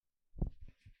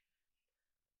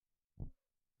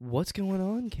What's going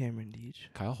on, Cameron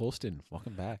Deitch? Kyle Holston,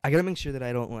 welcome back. I gotta make sure that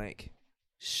I don't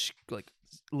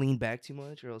lean back too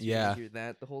much, or else you're gonna hear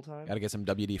that the whole time. Gotta get some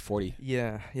WD-40.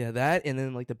 Yeah, that, and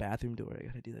then like the bathroom door, I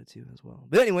gotta do that too as well.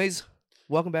 But anyways,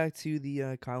 welcome back to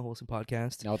the Kyle Holston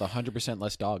podcast. Now with 100%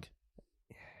 less dog.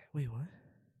 Wait, what?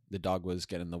 The dog was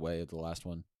getting in the way of the last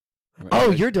one. Oh,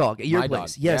 your dog at your My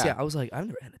place. dog, Yes, yeah. I was like, I've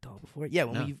never had a dog before. Yeah,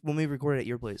 No. when we recorded at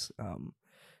your place,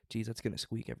 geez, that's gonna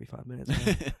squeak every 5 minutes.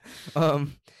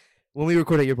 When we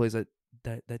recorded at your place,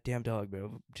 that damn dog,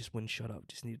 bro, just wouldn't shut up.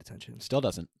 Just needed attention. Still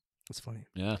doesn't. That's funny.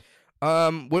 Yeah.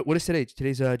 What is today?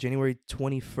 Today's January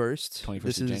 21st.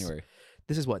 21st of January.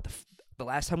 This is what the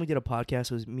last time we did a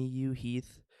podcast was me, you,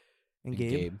 Heath, and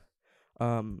Gabe.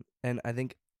 And I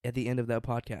think at the end of that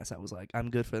podcast, I was like, I'm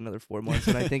good for another 4 months,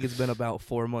 and I think it's been about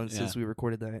 4 months since we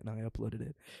recorded that, and I uploaded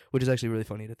it, which is actually really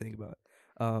funny to think about.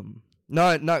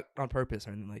 Not on purpose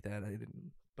or anything like that. I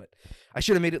didn't. But I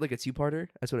should have made it like a two-parter.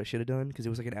 That's what I should have done, because it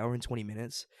was like an hour and 20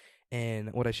 minutes.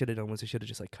 And what I should have done was I should have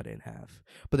just like cut it in half.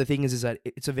 But the thing is that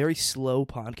it's a very slow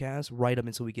podcast right up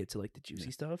until we get to like the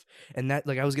juicy stuff. And that,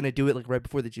 like, I was going to do it like right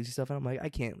before the juicy stuff. And I'm like, I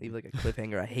can't leave like a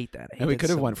cliffhanger. I hate that. And we could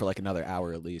have went for like another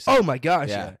hour at least. Oh my gosh.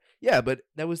 Yeah. But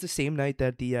that was the same night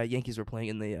that the Yankees were playing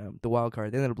in the wild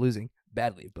card. They ended up losing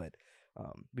badly, but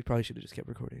we probably should have just kept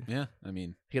recording. Yeah. I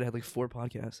mean, we could have had like 4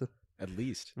 podcasts at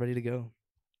least ready to go.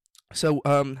 So,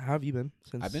 how have you been?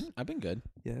 Since I've been good.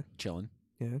 Yeah. Chilling.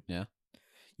 Yeah. Yeah.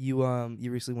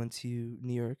 You recently went to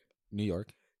New York. New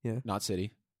York. Yeah. Not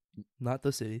city. Not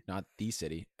the city. Not the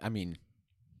city. I mean,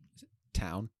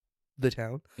 town. The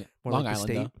town. Yeah. More Long like Island.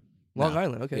 the state. Though. Long No.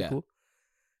 Island. Okay, Yeah. cool.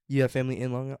 You have family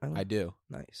in Long Island? I do.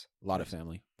 Nice. A lot of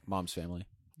family. Mom's family.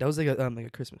 That was like a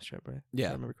Christmas trip, right? Yeah.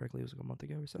 If I remember correctly, it was like a month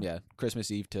ago or so. Yeah.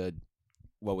 Christmas Eve to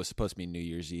what was supposed to be New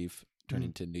Year's Eve turned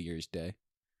into New Year's Day.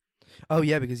 Oh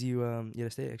yeah, because you had to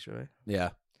stay extra, right?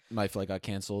 Yeah. My flight got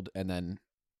canceled, and then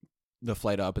the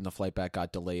flight up and the flight back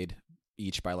got delayed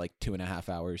each by like 2.5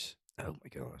 hours. Oh my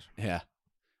gosh. Yeah.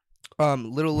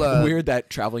 Little weird that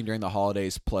traveling during the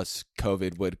holidays plus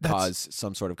COVID would cause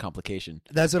some sort of complication.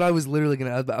 That's what I was literally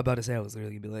about to say. I was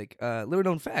literally gonna be like, little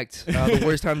known fact: the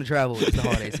worst time to travel is the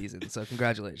holiday season. So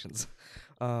congratulations.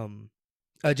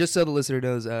 Just so the listener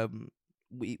knows,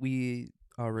 we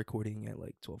are recording at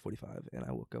like 12:45, and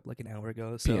I woke up like an hour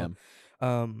ago. So, PM.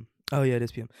 Oh yeah, it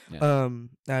is PM. Yeah.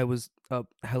 I was up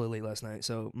hella late last night,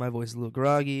 so my voice is a little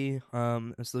groggy.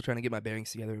 I'm still trying to get my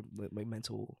bearings together, my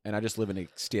mental. And I just live in a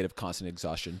state of constant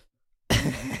exhaustion.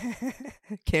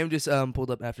 Cam just pulled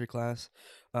up after class.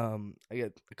 I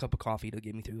got a cup of coffee to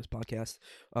get me through this podcast.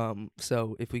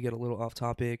 So if we get a little off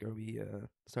topic or we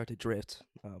start to drift,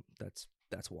 that's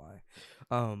why.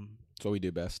 That's what we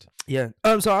do best. Yeah.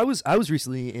 So I was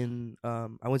recently in.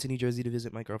 I went to New Jersey to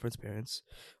visit my girlfriend's parents.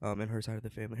 And her side of the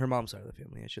family, her mom's side of the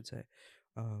family, I should say.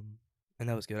 And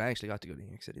that was good. I actually got to go to New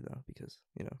York City though, because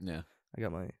Yeah. I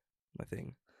got my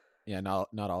thing. Yeah. Not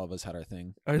all of us had our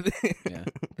thing. Yeah.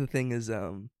 The thing is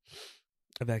a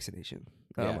vaccination.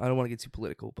 Yeah. I don't want to get too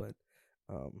political, but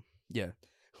yeah.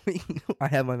 I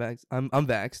have my vax. I'm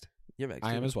vaxxed. You're vaxxed.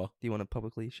 I am as well. Do you want to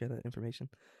publicly share that information?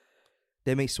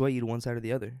 They may sway you to one side or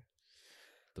the other.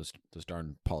 Those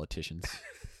darn politicians.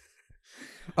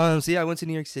 So yeah, I went to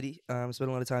New York City. Spent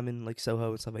a lot of time in like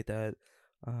Soho and stuff like that.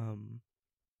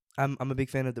 I'm a big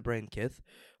fan of the brand Kith.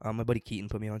 My buddy Keaton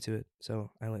put me onto it, so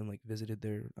I like visited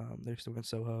their store in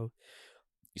Soho.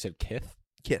 You said Kith?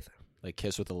 Kith. Like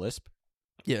kiss with a lisp?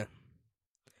 Yeah.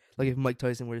 Like if Mike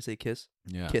Tyson were to say kiss.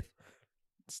 Yeah. Kith.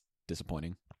 It's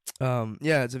disappointing.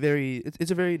 Yeah, it's a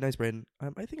very nice brand.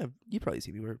 I think you probably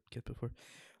seen me wear Kith before.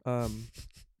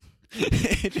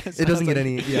 It doesn't get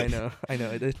any. Yeah, I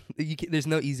know. There's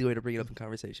no easy way to bring it up in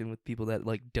conversation with people that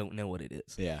like don't know what it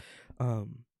is. Yeah.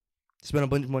 Spent a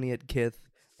bunch of money at Kith.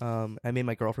 I made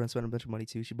my girlfriend spend a bunch of money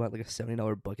too. She bought like a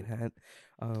 $70 bucket hat.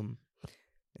 And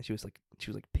she was like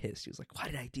pissed. She was like, "Why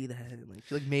did I do that?" And like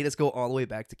she like made us go all the way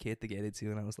back to Kith to get it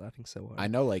too, and I was laughing so hard. I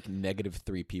know like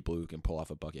 -3 people who can pull off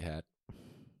a bucket hat.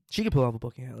 She could pull off a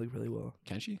bucket hat like really well.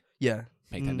 Can she? Yeah.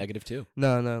 Make that -2.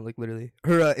 No, like literally.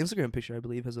 Her Instagram picture, I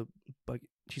believe, has a bucket.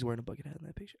 She's wearing a bucket hat in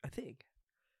that picture. I think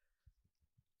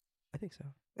so.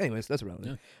 Anyways, that's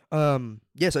irrelevant.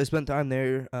 Yeah. So I spent time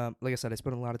there. Like I said, I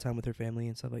spent a lot of time with her family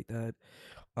and stuff like that.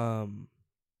 I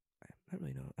don't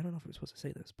really know. I don't know if we're supposed to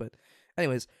say this, but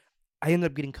anyways, I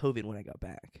ended up getting COVID when I got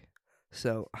back.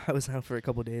 So I was out for a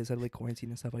couple of days. I had like quarantine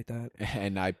and stuff like that.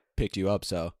 And I picked you up,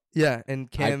 so yeah. And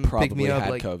Cam picked me up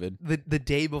like COVID. the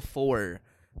day before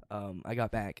I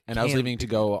got back. And I was leaving to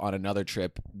go on another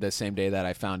trip the same day that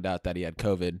I found out that he had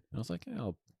COVID. I was like,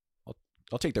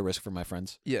 I'll take the risk for my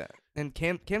friends. Yeah. And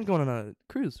Cam's going on a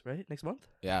cruise, right? Next month?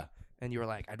 Yeah. and you were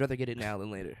like, I'd rather get it now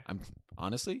than later. I'm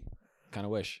honestly kind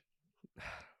of wish.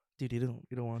 Dude, you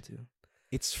don't want to.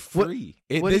 It's free.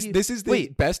 This is the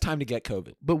best time to get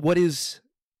COVID. But what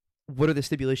are the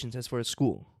stipulations as far as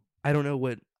school? I don't know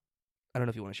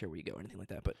if you want to share where you go or anything like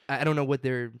that, but I don't know what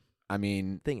their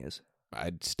thing is.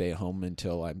 I'd stay at home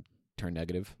until I turn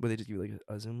negative. Would they just give you like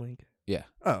a Zoom link? Yeah.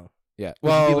 Oh. Yeah.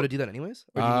 Would you be able to do that anyways?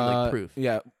 Or do you need like proof?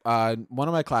 Yeah. One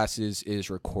of my classes is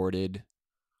recorded.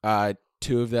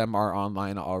 2 of them are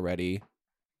online already.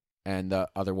 And the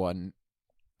other one,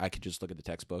 I could just look at the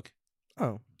textbook.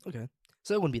 Oh, okay.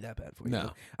 So it wouldn't be that bad for you.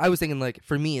 No. I was thinking like,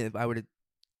 for me, if I were to,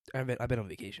 I've been on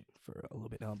vacation for a little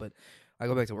bit now, but I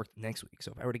go back to work next week.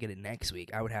 So if I were to get it next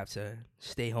week, I would have to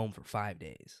stay home for 5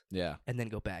 days. Yeah. And then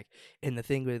go back. And the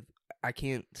thing with, I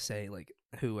can't say like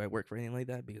who I work for or anything like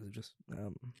that because of just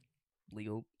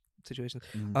legal situations.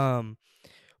 Mm-hmm.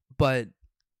 But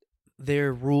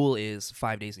their rule is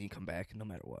 5 days and you come back no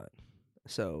matter what.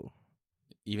 So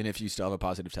even if you still have a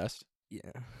positive test?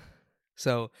 Yeah.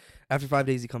 So after 5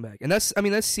 days you come back. And that's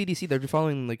CDC. They're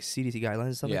following like CDC guidelines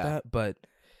and stuff like that. But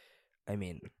I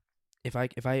mean, if I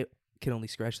can only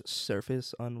scratch the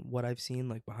surface on what I've seen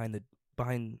like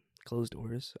behind closed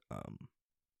doors,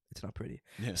 it's not pretty.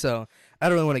 Yeah. So I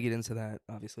don't really want to get into that,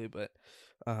 obviously, but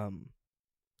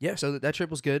yeah, so that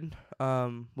trip was good.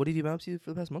 What have you been up to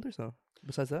for the past month or so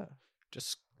besides that?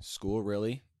 Just school,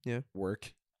 really. Yeah.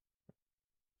 Work.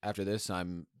 After this,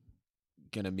 I'm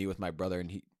going to meet with my brother,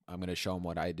 and I'm going to show him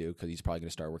what I do because he's probably going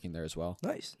to start working there as well.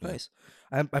 Nice.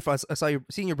 I saw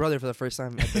seeing your brother for the first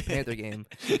time at the Panther game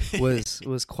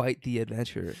was quite the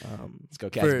adventure. Let's go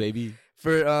Cats, baby.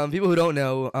 For people who don't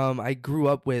know, I grew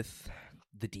up with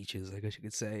the Deitches, I guess you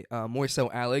could say. More so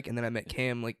Alec, and then I met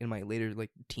Cam like in my later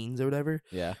like teens or whatever.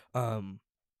 Yeah.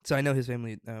 So I know his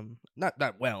family not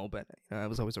that well, but I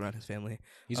was always around his family.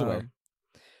 He's aware.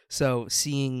 So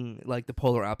seeing like the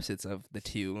polar opposites of the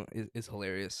two is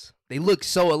hilarious. They look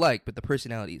so alike, but the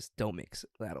personalities don't mix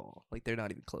at all. Like they're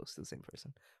not even close to the same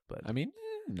person. But I mean,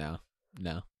 no,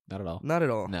 not at all. Not at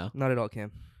all. No, not at all,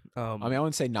 Cam. I mean, I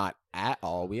wouldn't say not at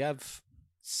all. We have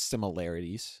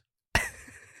similarities.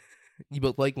 You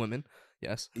both like women,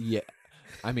 yes. Yeah,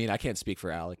 I mean, I can't speak for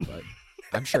Alec, but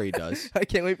I'm sure he does. I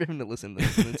can't wait for him to listen to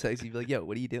this and text you, be like, "Yo,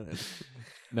 what are you doing?"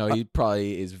 No, he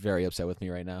probably is very upset with me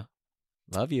right now.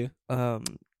 Love you.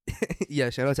 Yeah,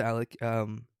 shout out to Alec.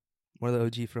 One of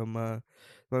the OG from my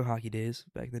hockey days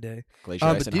back in the day. Glacier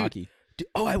Ice and hockey.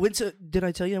 Did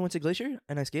I tell you I went to Glacier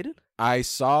and I skated? I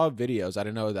saw videos. I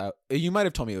didn't know that. You might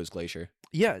have told me it was Glacier.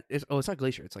 Yeah. It's not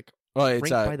Glacier. It's like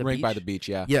it's rink by the beach.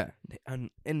 Yeah. Yeah.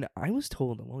 And I was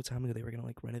told a long time ago they were gonna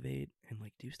like renovate and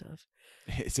like do stuff.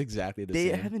 It's exactly the same.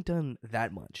 They same. haven't done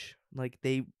that much. Like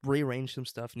they rearranged some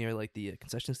stuff near like the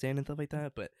concession stand and stuff like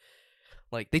that, but.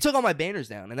 Like, they took all my banners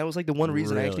down, and that was, like, the one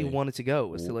reason I actually wanted to go,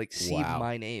 was to, like, see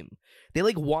my name. They,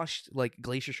 like, washed, like,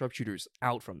 Glacier Sharpshooters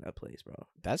out from that place, bro.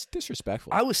 That's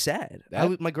disrespectful. I was sad.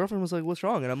 My girlfriend was like, what's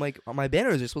wrong? And I'm like, my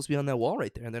banners are supposed to be on that wall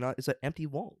right there, and they're not. It's an empty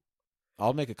wall.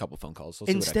 I'll make a couple phone calls.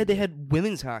 Instead, they had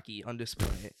women's hockey on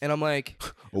display. And I'm like,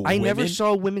 I never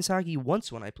saw women's hockey once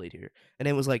when I played here. And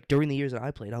it was, like, during the years that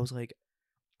I played, I was like,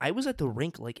 I was at the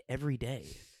rink, like, every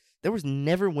day. There was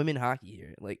never women hockey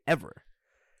here, like, ever.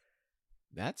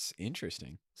 That's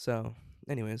interesting. So,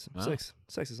 anyways,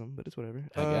 sexism, but it's whatever.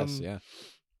 I guess, yeah.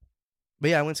 But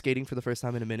yeah, I went skating for the first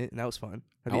time in a minute, and that was fun.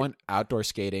 I went outdoor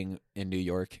skating in New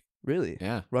York. Really?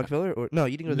 Yeah. Rockefeller? Or no,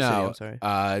 you didn't go to the city, I'm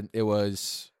sorry. It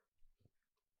was...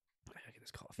 I gotta get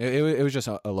this cough. It was just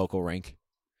a local rink.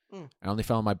 I only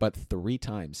fell on my butt 3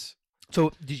 times.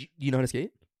 So, you know how to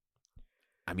skate?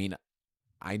 I mean,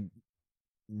 I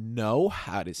know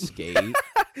how to skate.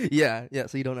 Yeah,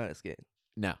 so you don't know how to skate.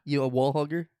 No. You a wall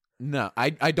hugger? No, I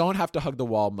don't have to hug the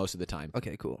wall most of the time.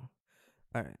 Okay, cool.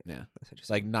 All right. Yeah. That's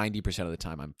interesting. Like 90% of the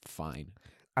time, I'm fine.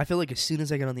 I feel like as soon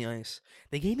as I get on the ice,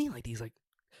 they gave me like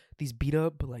these beat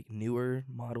up but like newer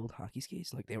modeled hockey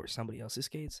skates. Like they were somebody else's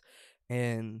skates,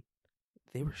 and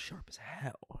they were sharp as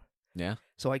hell. Yeah.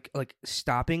 So like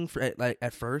stopping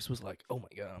at first was like, oh my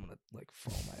god, I'm gonna like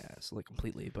fall on my ass like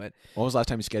completely. But when was the last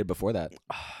time you skated before that?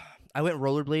 I went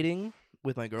rollerblading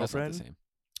with my girlfriend. That's not the same.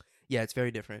 Yeah, it's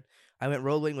very different. I went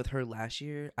rollerblading with her last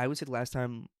year. I would say the last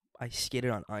time I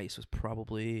skated on ice was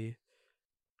probably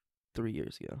 3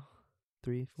 years ago.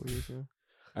 4 years ago.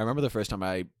 I remember the first time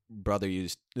my brother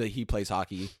he plays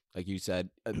hockey, like you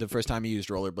said. The first time he used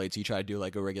rollerblades, he tried to do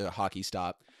like a regular hockey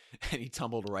stop, and he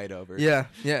tumbled right over. Yeah.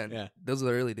 Those are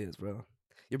the early days, bro.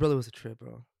 Your brother was a trip,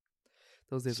 bro.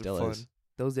 Those days were fun.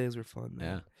 Those days were fun, man.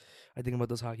 Yeah. I think about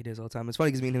those hockey days all the time. It's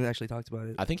funny because me and him actually talked about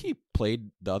it. I think he played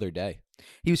the other day.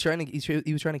 He was trying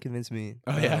to convince me.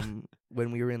 Oh yeah.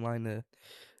 When we were in line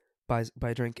buy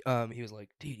a drink. He was like,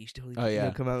 dude, you still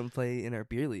come out and play in our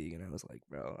beer league. And I was like,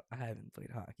 bro, I haven't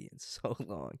played hockey in so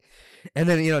long. And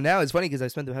then now it's funny because I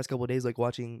spent the past couple of days like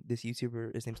watching this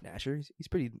YouTuber. His name's Nasher. He's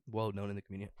pretty well known in the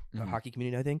community, hockey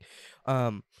community, I think.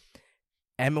 And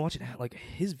I'm watching like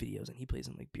his videos, and he plays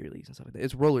in like beer leagues and stuff like that.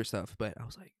 It's roller stuff, but I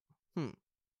was like,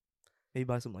 maybe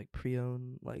buy some like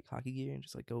pre-owned like hockey gear and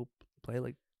just like go play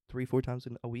like 3-4 times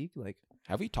in a week. Like,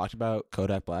 have we talked about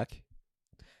Kodak Black?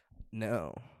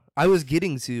 No, I was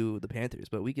getting to the Panthers,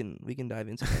 but we can dive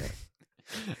into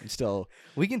that.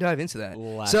 We can dive into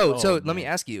that. So let me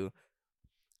ask you: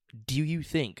 do you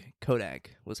think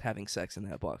Kodak was having sex in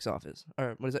that box office,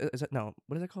 or what is that? Is that no?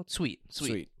 What is that called? Suite.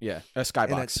 Yeah, a skybox.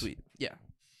 In that suite. Yeah.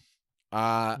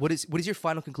 What is your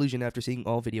final conclusion after seeing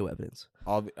all video evidence?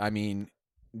 I mean,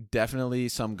 definitely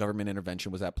some government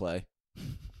intervention was at play.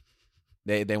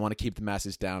 They want to keep the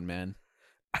masses down, man.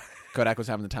 Kodak was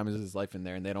having the time of his life in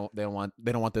there, and they don't want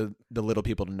the little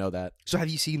people to know that. So have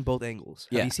you seen both angles?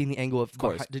 Yeah. Have you seen the angle of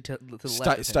course. To the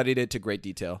left? Studied it to great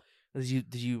detail.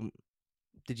 Did you?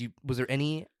 Was there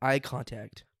any eye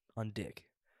contact on Dick?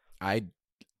 I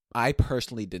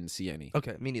personally didn't see any.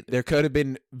 Okay, me neither. There could have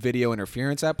been video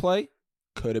interference at play.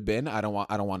 Could have been. I don't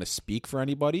want to speak for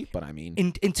anybody, but I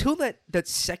mean, until that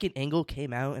second angle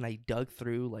came out, and I dug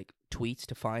through like tweets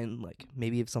to find like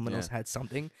maybe if someone else had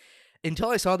something. Until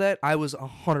I saw that, I was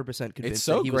 100% convinced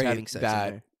that he was having sex in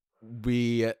there.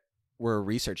 We were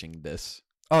researching this.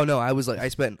 Oh no, I was like, I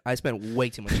spent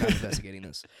way too much time investigating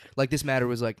this. Like, this matter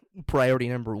was like priority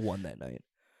number 1 that night.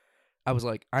 I was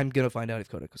like, I'm gonna find out if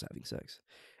Kodak was having sex,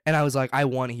 and I was like, I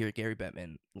want to hear Gary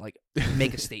Bettman like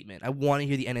make a statement. I want to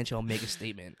hear the NHL make a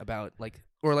statement about like,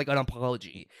 or like an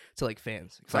apology to like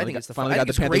fans. I think it's the finally got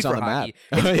the Panthers on the map.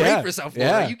 It's great for South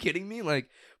Florida. Are you kidding me? Like,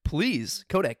 please,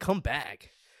 Kodak, come back.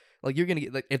 Like, you're gonna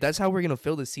get like, if that's how we're gonna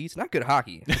fill the seats, not good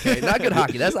hockey. Okay? Not good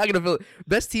hockey. That's not gonna fill.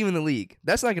 Best team in the league.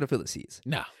 That's not gonna fill the seats.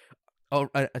 No.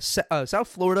 Oh, a South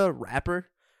Florida rapper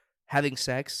having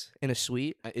sex in a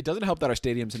suite. It doesn't help that our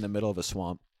stadium's in the middle of a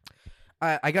swamp.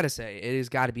 I gotta say, it has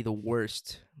got to be the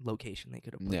worst location they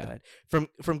could have put that.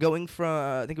 From going from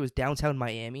I think it was downtown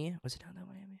Miami. Was it downtown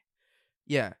Miami?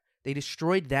 Yeah, they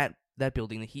destroyed that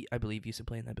building. The Heat, I believe, used to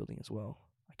play in that building as well.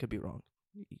 I could be wrong.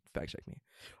 Fact check me.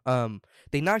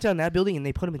 They knocked down that building and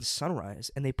they put him in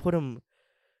Sunrise, and they put him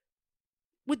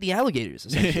with the alligators.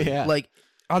 Essentially. Yeah. Like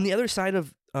on the other side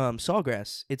of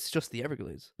Sawgrass, it's just the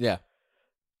Everglades. Yeah.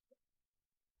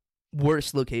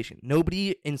 Worst location.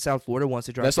 Nobody in South Florida wants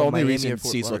to drive. That's the only Miami reason or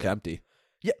Fort seats Lauderdale. look empty.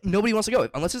 Yeah, nobody wants to go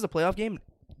unless it's a playoff game.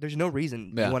 There's no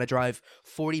reason you want to drive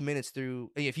 40 minutes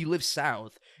through. If you live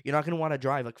south, you're not going to want to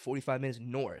drive like 45 minutes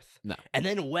north, and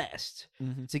then west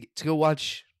to go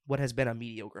watch what has been a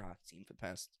mediocre hockey team for the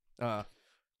past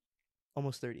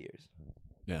almost 30 years.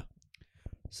 Yeah.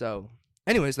 So,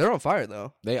 anyways, they're on fire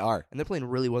though. They are, and they're playing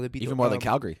really well. They beat even more than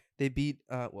Calgary. They beat.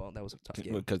 Well, that was a tough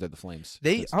game because they're the Flames.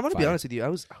 I'm gonna be honest with you.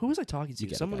 Who was I talking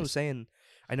to? Someone was saying.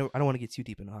 I don't want to get too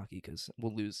deep into hockey because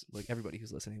we'll lose like everybody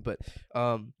who's listening. But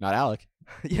not Alec.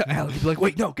 Yeah, Alec would be like,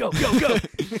 wait, no, go. I'm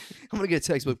gonna get a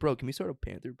text, like, bro, can we start a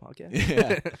Panther podcast?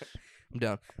 Yeah,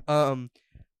 I'm down.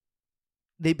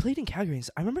 They played in Calgary. And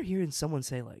I remember hearing someone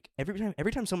say like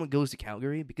every time someone goes to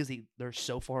Calgary, because they're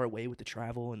so far away with the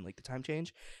travel and like the time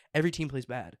change, every team plays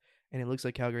bad, and it looks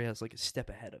like Calgary has like a step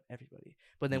ahead of everybody.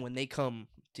 But then when they come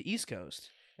to East Coast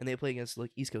and they play against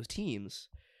like East Coast teams,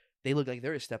 they look like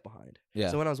they're a step behind. Yeah.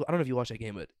 So I don't know if you watched that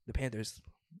game, but the Panthers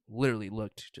literally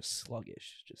looked just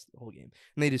sluggish, just the whole game,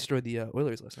 and they destroyed the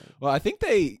Oilers last night. Well, I think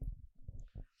I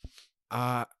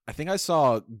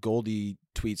saw Goldie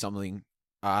tweet something.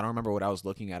 I don't remember what I was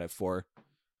looking at it for.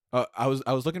 I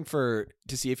was looking to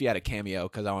see if he had a cameo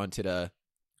because I wanted to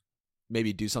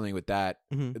maybe do something with that,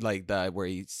 like where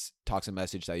he talks a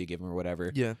message that you give him or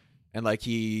whatever. Yeah. And like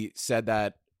he said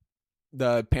that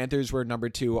the Panthers were number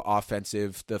 2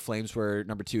 offensive, the Flames were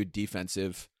number 2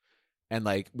 defensive, and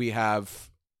like we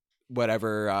have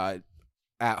whatever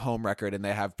at home record, and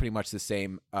they have pretty much the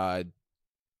same on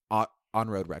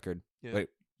road record. Yeah. Wait,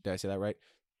 did I say that right?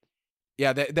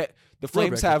 Yeah, the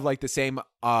Flames have like the same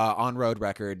on road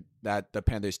record that the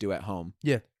Panthers do at home.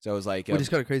 Yeah. So it was like which is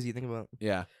kind of crazy to think about.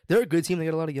 Yeah. They're a good team. They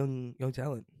got a lot of young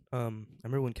talent. I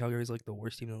remember when Calgary was like the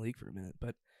worst team in the league for a minute,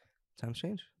 but times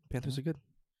change. Panthers are good.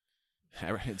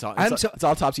 It's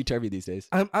all topsy-turvy these days.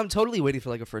 I'm totally waiting for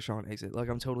like a first round exit. Like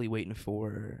I'm totally waiting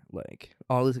for like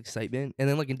all this excitement, and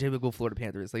then like in typical Florida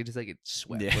Panthers, they just like get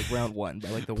swept like round 1 by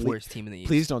like the worst team in the East.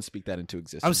 Please don't speak that into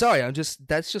existence. I'm sorry.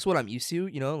 That's just what I'm used to.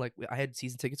 You know, like I had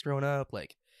season tickets growing up.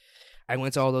 Like I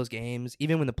went to all those games.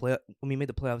 Even when we made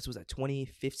the playoffs, it was at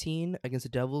 2015 against the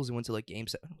Devils, and went to like game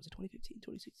 7. Was it 2015,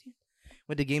 2016?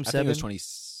 Went to game 7. I think it was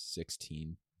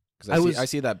 2016. Because I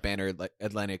see that banner, like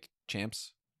Atlantic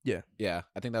champs. Yeah. Yeah,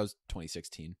 I think that was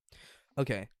 2016.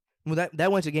 Okay. Well,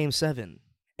 that went to Game 7,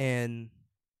 and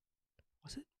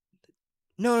was it?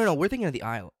 No. We're thinking of the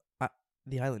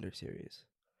Islander series.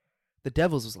 The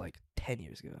Devils was like 10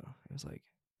 years ago. It was like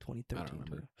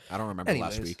 2013. I don't remember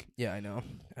last week. Yeah, I know.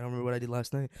 I don't remember what I did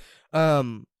last night.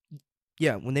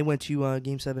 Yeah, when they went to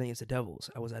Game 7 against the Devils,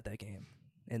 I was at that game,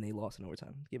 and they lost in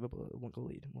overtime. Gave up a 1-goal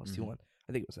lead. Lost 2-1.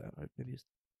 I think it was that. Or maybe it was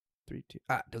 3-2.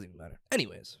 It doesn't even matter.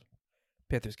 Anyways,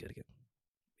 Panthers good again.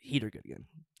 Heat are good again.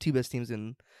 2 best teams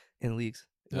in leagues.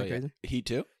 Isn't that crazy? Heat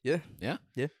too? Yeah. Yeah?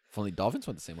 Yeah. If only Dolphins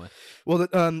went the same way. Well,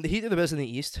 the Heat are the best in the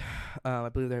East. I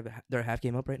believe they're a half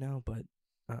game up right now, but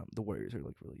the Warriors are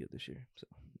like really good this year. So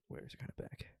Warriors are kind of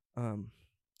back.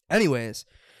 Anyways,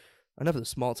 enough of the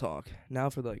small talk. Now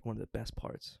for like one of the best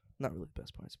parts. Not really the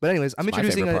best parts, but anyways, I'm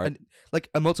introducing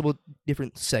a multiple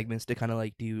different segments to kind of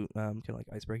like do kind of like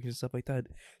icebreakers and stuff like that.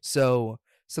 So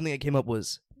something that came up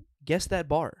was guess that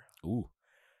bar. Ooh.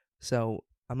 So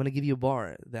I'm gonna give you a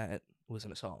bar that was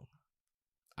in a song.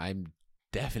 I'm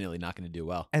definitely not going to do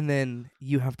well. And then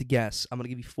you have to guess. I'm gonna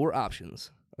give you 4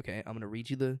 options. Okay, I'm gonna read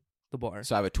you the bar.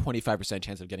 So I have a 25%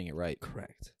 chance of getting it right.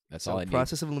 Correct. That's all I need.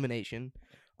 Process of elimination.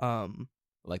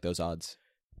 Like those odds.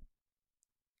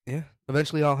 Yeah.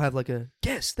 Eventually, I'll have like a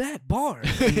guess that bar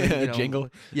jingle.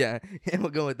 Yeah, and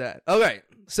we'll go with that. All right.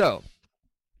 So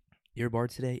your bar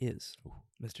today is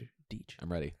Mr. Deitch.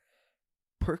 I'm ready.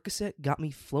 Percocet got me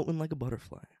floating like a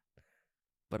butterfly,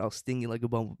 but I'll sting you like a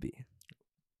bumblebee.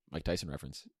 Mike Tyson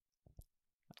reference.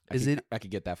 I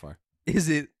could get that far. Is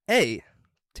it A,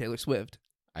 Taylor Swift?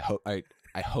 I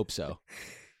hope so.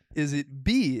 Is it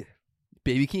B,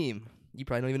 Baby Keem? You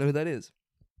probably don't even know who that is.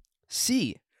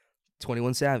 C,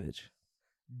 21 Savage.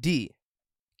 D,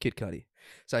 Kid Cudi.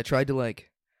 So I tried to like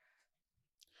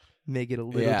make it a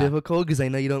little difficult because I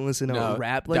know you don't listen to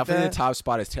rap like definitely that. The top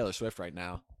spot is Taylor Swift right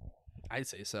now. I'd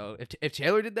say so. If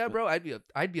Taylor did that, bro, I'd be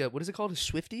a what is it called? A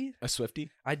Swiftie? A Swiftie?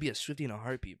 I'd be a Swiftie in a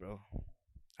heartbeat, bro.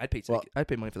 I'd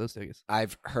pay money for those tickets.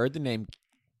 I've heard the name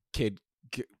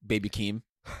Baby Keem.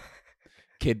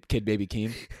 Kid Baby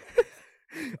Keem.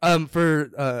 For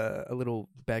a little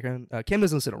background, Cam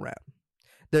doesn't listen to rap.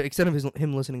 The extent of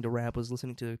him listening to rap was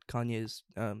listening to Kanye's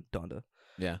Donda.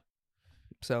 Yeah.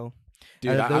 So,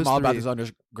 dude, I'm all about this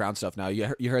underground stuff now.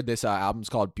 You heard this album's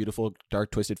called Beautiful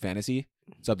Dark Twisted Fantasy?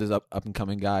 It's up this up and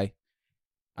coming guy.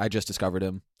 I just discovered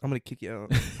him. I'm gonna kick you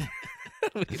out.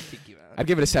 I'm gonna kick you out. I'd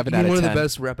give it a 7 out of 10. One of the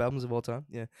best rap albums of all time.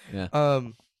 Yeah. Yeah.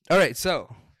 All right.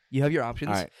 So you have your options.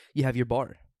 All right. You have your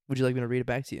bar. Would you like me to read it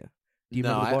back to you? Do you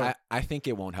remember the bar? I think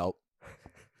it won't help.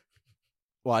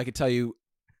 Well, I could tell you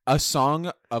a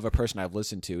song of a person I've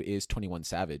listened to is 21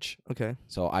 Savage. Okay.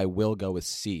 So I will go with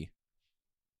C.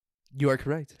 You are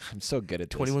correct. I'm so good at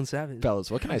this. 21 Savage.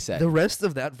 Fellas, what can I say? The rest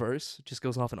of that verse just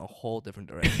goes off in a whole different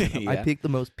direction. Yeah. I picked the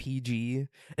most PG,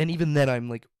 and even then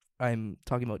I'm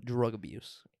talking about drug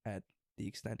abuse at the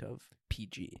extent of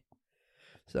PG.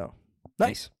 So,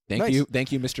 nice. Thank you,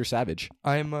 Mr. Savage.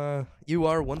 You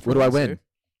are one for What do I win? Sir.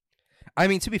 I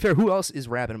mean, to be fair, who else is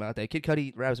rapping about that? Kid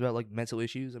Cudi raps about like mental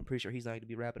issues. I'm pretty sure he's not going to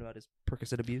be rapping about his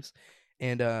Percocet abuse.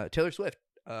 And Taylor Swift,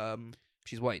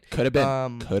 she's white. Could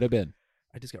have been.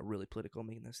 I just got really political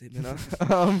making that statement.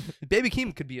 Baby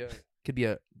Keem could be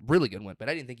a really good one, but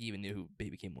I didn't think you even knew who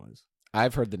Baby Keem was.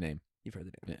 I've heard the name. You've heard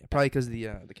the name, yeah. Probably because of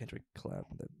the Kendrick collab.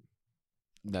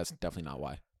 That's definitely not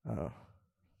why. Oh,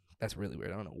 that's really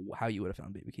weird. I don't know how you would have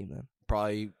found Baby Keem then.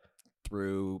 Probably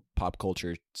through pop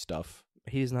culture stuff.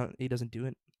 He's not. He doesn't do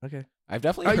it. Okay. I've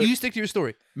definitely. Heard, you stick to your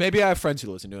story. Maybe I have friends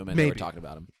who listen to him and they were talking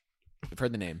about him. I've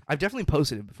heard the name. I've definitely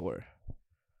posted it before.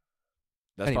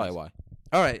 That's probably why.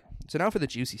 All right. So now for the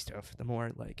juicy stuff, the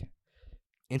more like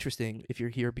interesting. If you're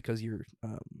here because you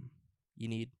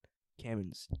need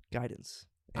Cameron's guidance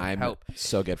and help.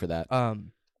 So good for that.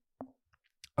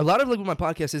 A lot of like what my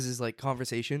podcast is like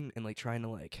conversation and like trying to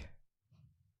like,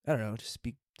 I don't know, just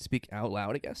speak out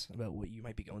loud, I guess, about what you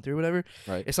might be going through or whatever.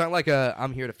 Right. It's not like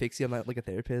I'm here to fix you. I'm not like a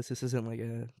therapist. This isn't like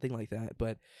a thing like that.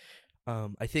 But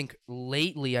I think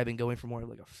lately I've been going for more of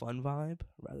like a fun vibe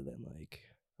rather than like,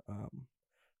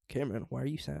 Cameron, why are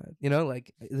you sad? You know,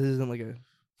 like this isn't like a.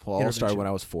 Well, it all started when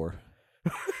I was 4.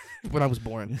 When I was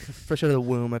born, fresh out of the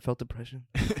womb, I felt depression.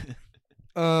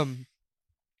 But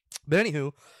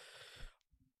anywho,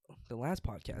 the last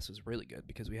podcast was really good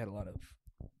because we had a lot of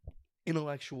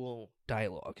intellectual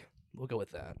dialogue. We'll go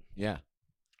with that. Yeah.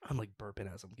 I'm like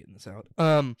burping as I'm getting this out.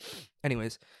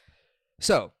 Anyways,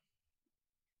 so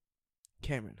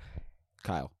Cameron,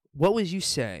 Kyle, what would you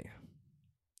say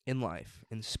in life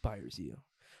inspires you?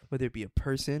 Whether it be a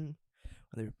person,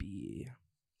 whether it be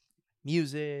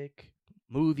music,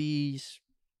 movies,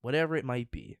 whatever it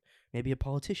might be. Maybe a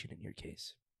politician in your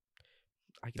case.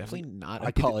 Definitely not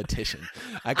a politician.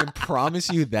 I can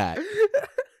promise you that.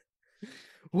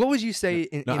 What would you say?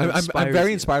 I'm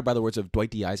very inspired by the words of Dwight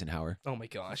D. Eisenhower. Oh my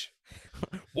gosh!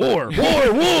 War!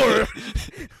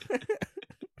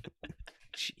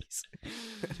 Jeez,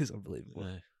 that is unbelievable.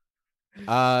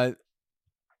 Well,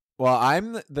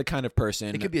 I'm the kind of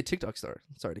person. It could be a TikTok star.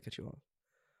 Sorry to cut you off.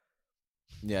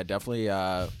 Yeah, definitely.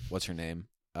 What's her name?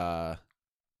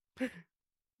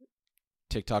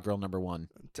 TikTok girl number 1.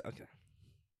 Okay.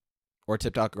 Or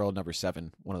TikTok girl number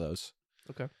 7. One of those.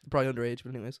 Okay. Probably underage,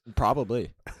 but anyways.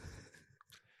 Probably.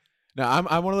 No,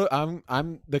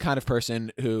 I'm the kind of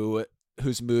person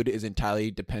whose mood is entirely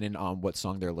dependent on what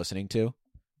song they're listening to.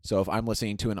 So if I'm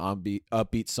listening to an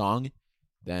upbeat song,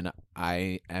 then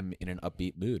I am in an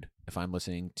upbeat mood. If I'm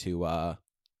listening to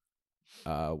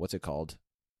what's it called?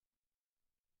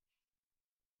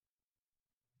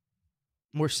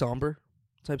 More somber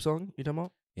type song you talking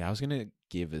about? Yeah, I was gonna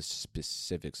give a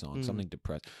specific song, something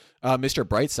depressed. Mr.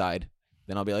 Brightside.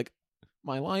 Then I'll be like,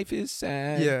 my life is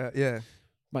sad. Yeah.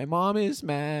 My mom is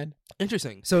mad.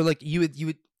 Interesting. So like you would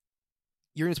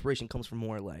your inspiration comes from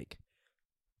more like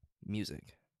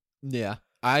music. Yeah.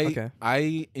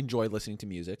 I enjoy listening to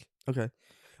music. Okay.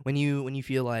 When you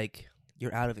feel like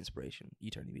you're out of inspiration,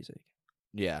 you turn to music.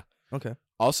 Yeah. Okay.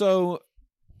 Also,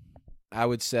 I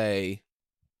would say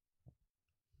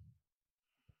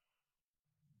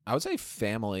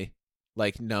family,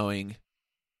 like knowing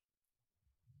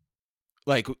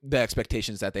like the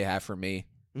expectations that they have for me,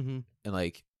 and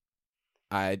like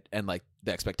the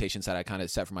expectations that I kind of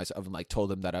set for myself, and like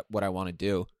told them that what I want to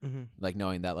do, like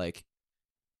knowing that like,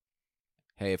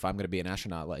 hey, if I'm gonna be an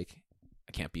astronaut, like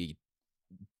I can't be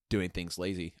doing things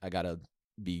lazy. I gotta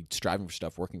be striving for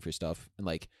stuff, working for stuff, and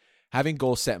like having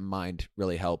goals set in mind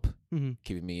really help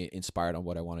keeping me inspired on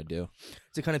what I want to do.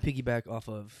 To kind of piggyback off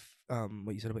of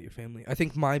what you said about your family, I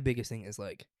think my biggest thing is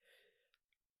like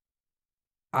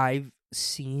I've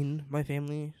seen my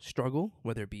family struggle,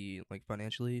 whether it be like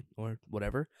financially or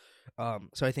whatever.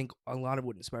 So I think a lot of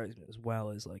what inspires me as well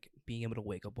is like being able to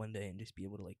wake up one day and just be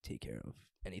able to like take care of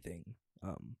anything,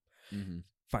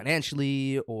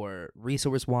 financially or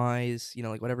resource wise. You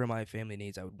know, like whatever my family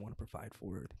needs, I would want to provide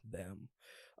for them.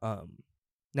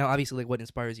 Now, obviously, like what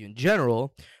inspires you in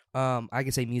general, I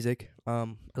can say music. I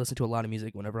listen to a lot of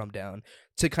music whenever I'm down.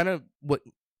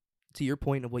 To your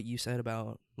point of what you said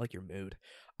about like your mood,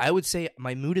 I would say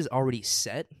my mood is already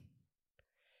set,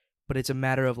 but it's a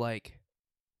matter of like,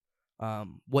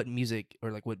 what music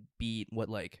or like what beat, what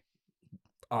like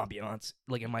ambiance,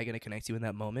 like am I gonna connect to in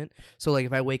that moment? So like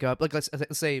if I wake up, like let's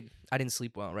say I didn't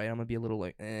sleep well, right? I'm gonna be a little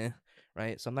like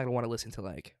right? So I'm not gonna want to listen to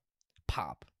like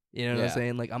pop. You know what I'm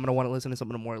saying? Like, I'm going to want to listen to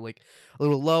something more, like, a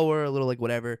little lower, a little, like,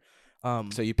 whatever.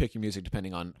 So you pick your music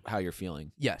depending on how you're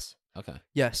feeling? Yes. Okay.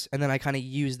 Yes. And then I kind of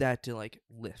use that to, like,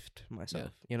 lift myself.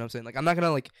 Yeah. You know what I'm saying? Like, I'm not going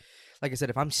to, like I said,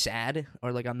 if I'm sad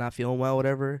or, like, I'm not feeling well,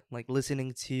 whatever, like,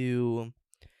 listening to,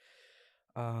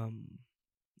 I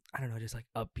don't know, just, like,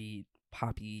 upbeat,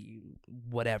 poppy,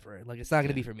 whatever. Like, it's not going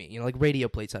to be for me. You know, like, radio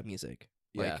play type music.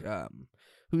 Like,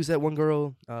 who's that one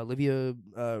girl? Olivia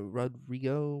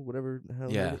Rodrigo, whatever the hell.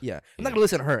 Yeah. Yeah. I'm not gonna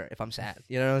listen to her if I'm sad.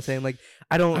 You know what I'm saying? Like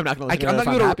I'm not gonna listen to her if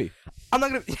I'm happy. I'm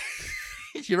not gonna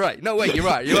You're right. No, wait, you're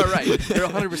right. You're right. You're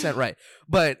 100% right.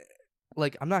 But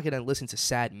like I'm not gonna listen to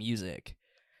sad music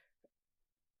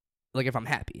like if I'm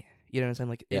happy. You know what I'm saying?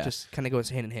 Like it just kind of goes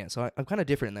hand in hand. So I'm kind of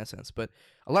different in that sense. But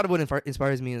a lot of what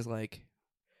inspires me is like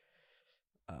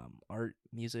art,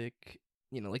 music,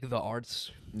 you know, like the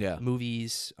arts,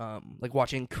 movies, like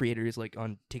watching creators like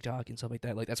on TikTok and stuff like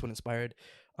that. Like that's what inspired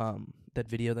that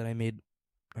video that I made,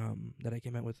 that I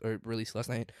came out with or released last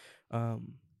night.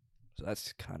 So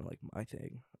that's kind of like my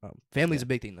thing. Family's a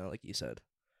big thing though, like you said.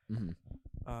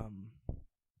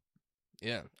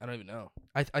 Yeah, I don't even know.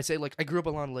 I say like I grew up a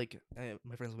lot. Like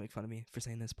my friends will make fun of me for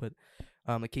saying this, but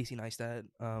like Casey Neistat,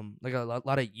 like a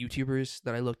lot of YouTubers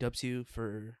that I looked up to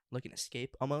for like an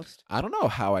escape almost. I don't know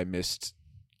how I missed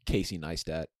Casey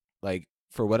Neistat. Like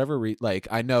for whatever like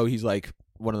I know he's like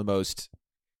one of the most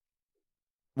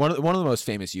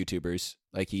famous YouTubers.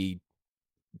 Like he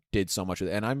did so much with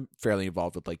it, and I'm fairly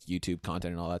involved with like YouTube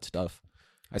content and all that stuff.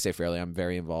 I say fairly, I'm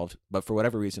very involved, but for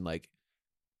whatever reason, like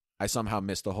I somehow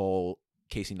missed the whole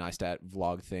Casey Neistat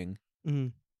vlog thing.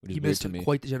 He missed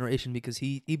quite the generation because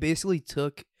he basically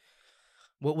took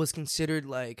what was considered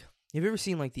like. Have you ever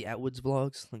seen like the Atwoods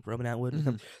vlogs, like Roman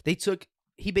Atwood?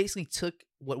 He basically took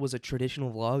what was a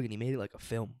traditional vlog and he made it like a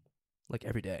film, like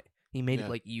every day. He made it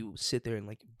like you sit there and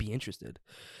like be interested,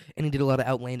 and he did a lot of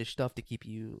outlandish stuff to keep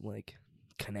you like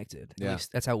connected. At Yeah.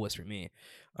 least that's how it was for me.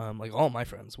 Like all my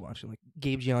friends watching, like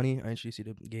Gabe Gianni. I introduced you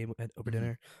to Gabe over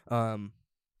dinner.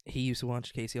 He used to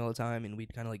watch Casey all the time, and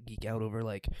we'd kind of like geek out over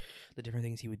like the different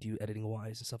things he would do editing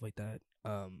wise and stuff like that.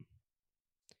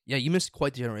 Yeah, you missed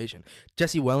quite the generation.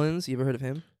 Jesse Wellens, you ever heard of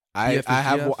him? I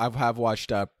have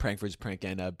watched Prank vs. Prank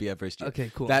and BF vs. GF.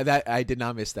 Okay, cool. That I did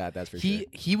not miss that. That's for sure.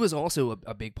 He was also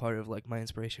a big part of like my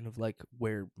inspiration of like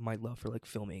where my love for like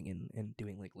filming and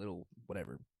doing like little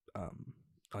whatever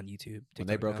on YouTube. When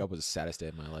they broke up was the saddest day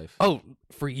of my life. Oh,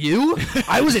 for you?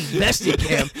 I was invested,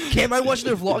 Cam. Cam, I watched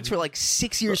their vlogs for like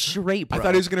 6 years straight, bro. I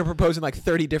thought he was gonna propose in like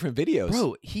 30 different videos.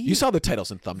 Bro, you saw the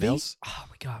titles and thumbnails. Oh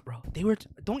my god, bro. They were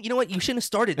you know what? You shouldn't have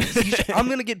started this. I'm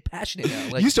gonna get passionate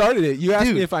now. Like, you started it. You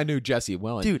asked me if I knew Jesse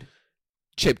Wellens. Dude.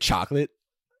 Chip chocolate.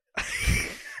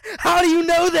 How do you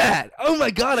know that? Oh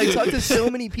my god, I talk to so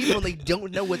many people and they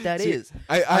don't know what that is.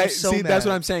 I see. Mad. That's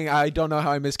what I'm saying. I don't know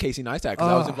how I miss Casey Neistat because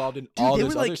I was involved in all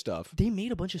this other stuff. They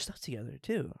made a bunch of stuff together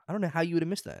too. I don't know how you would have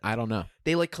missed that. I don't know.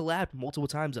 They like collabed multiple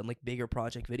times on like bigger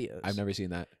project videos. I've never seen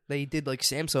that. They did like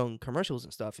Samsung commercials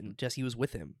and stuff, and Jesse was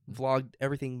with him, vlogged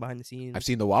everything behind the scenes. I've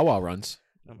seen the Wawa runs.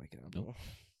 Oh my god, bro.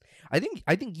 I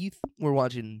think you were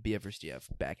watching BF vs.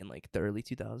 GF back in like the early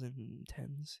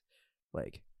 2010s,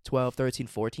 like 12, 13,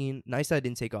 14. Neistat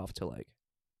didn't take off till like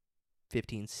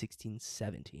 15, 16,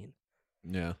 17.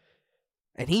 Yeah.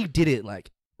 And he did it like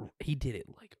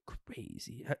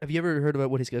crazy. Have you ever heard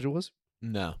about what his schedule was?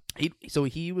 No. He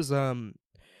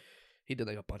did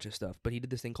like a bunch of stuff, but he did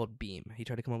this thing called Beam. He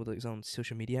tried to come up with like, his own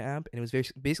social media app, and it was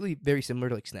basically very similar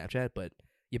to like Snapchat, but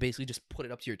you basically just put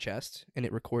it up to your chest and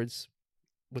it records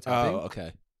what's happening. Oh,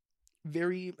 okay.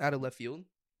 Very out of left field.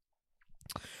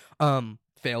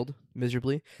 Failed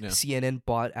miserably. Yeah. CNN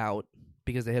bought out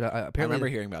because they had apparently. I remember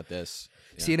hearing about this.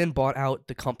 Yeah. CNN bought out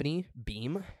the company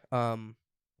Beam, and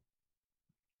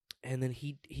then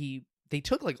they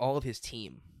took like all of his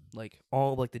team, like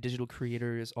all of, like the digital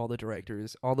creators, all the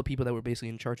directors, all the people that were basically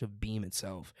in charge of Beam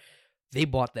itself. They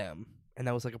bought them, and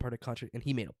that was like a part of contract, and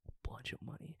he made a bunch of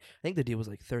money. I think the deal was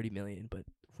like $30 million, but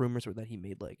rumors were that he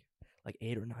made like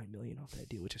 $8 or $9 million off that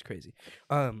deal, which is crazy.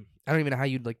 I don't even know how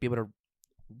you'd like be able to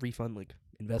refund like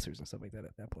investors and stuff like that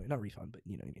at that point. Not refund, but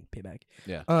you know what I mean, pay back.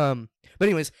 Yeah. But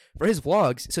anyways, for his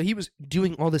vlogs, so he was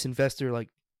doing all this investor like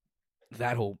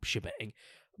that whole shebang.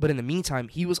 But in the meantime,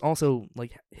 he was also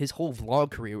like his whole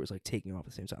vlog career was like taking off at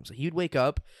the same time. So he would wake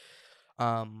up,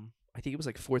 I think it was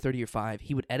like 4:30 or 5.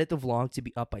 He would edit the vlog to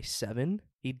be up by 7.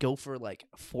 He'd go for like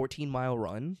a 14-mile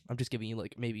run. I'm just giving you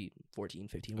like maybe 14,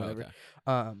 15, whatever.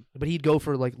 Okay. But he'd go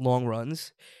for like long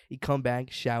runs. He'd come back,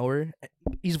 shower.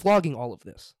 He's vlogging all of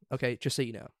this. Okay, just so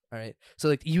you know. All right. So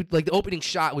like the opening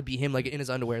shot would be him like in his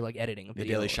underwear like editing a video.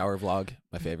 The daily shower vlog,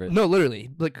 my favorite. No, literally,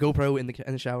 like GoPro in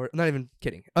the shower. I'm not even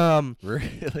kidding.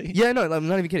 Really? Yeah, no, I'm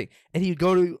not even kidding. And he'd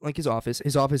go to like his office.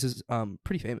 His office is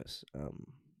pretty famous.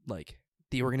 Like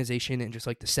the organization and just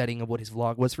like the setting of what his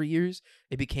vlog was for years,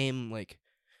 it became like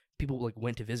people like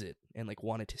went to visit and like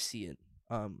wanted to see it.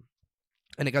 And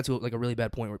it got to like a really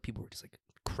bad point where people were just like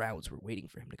crowds were waiting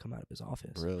for him to come out of his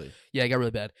office. Really? Yeah, it got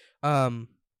really bad.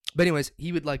 But anyways,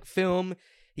 he would like film.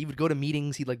 He would go to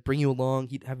meetings. He'd like bring you along.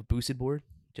 He'd have a boosted board.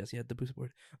 Jesse had the boosted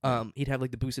board. He'd have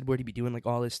like the boosted board. He'd be doing like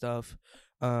all this stuff.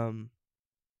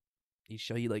 He'd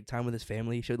show you like time with his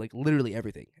family. He showed like literally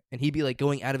everything, and he'd be like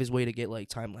going out of his way to get like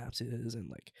time lapses, and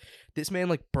like this man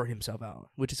like burnt himself out,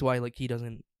 which is why like he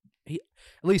doesn't. He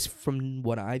at least from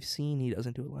what I've seen, he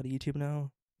doesn't do a lot of YouTube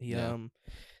now.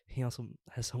 He also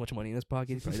has so much money in his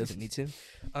pocket, he probably doesn't need to.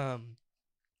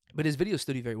 But his videos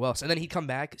still do very well. So then he'd come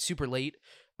back super late.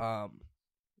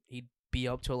 He'd be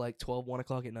up till like 12, 1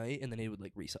 o'clock at night, and then he would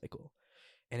like recycle.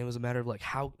 And it was a matter of like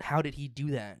how did he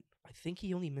do that? I think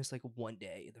he only missed like one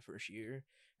day the first year,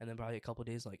 and then probably a couple of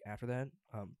days like after that.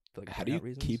 For, like, how do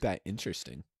you keep that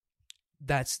interesting?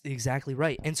 That's exactly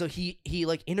right. And so he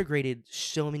like integrated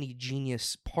so many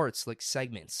genius parts, like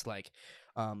segments, like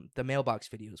the mailbox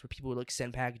videos where people would like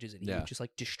send packages and he would just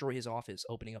like destroy his office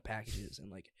opening up packages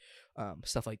and like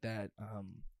stuff like that.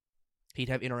 He'd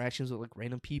have interactions with like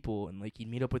random people and like he'd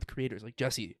meet up with creators like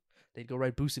Jesse. They'd go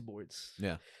ride boosted boards.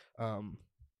 Yeah.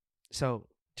 So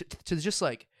to just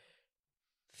like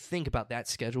think about that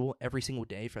schedule every single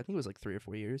day for I think it was like 3 or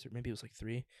 4 years, or maybe it was like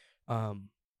 3,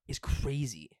 is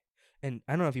crazy. And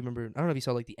I don't know if you remember. I don't know if you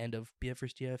saw like the end of BF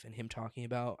vs. GF and him talking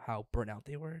about how burnt out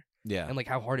they were. Yeah. And like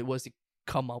how hard it was to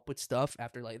come up with stuff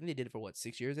after like I think they did it for what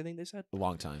 6 years. I think they said a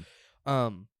long time.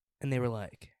 And they were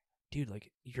like, dude,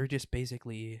 like you're just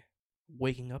basically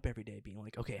waking up every day being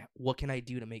like, okay, what can I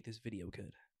do to make this video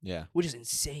good? Yeah. Which is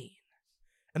insane.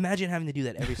 Imagine having to do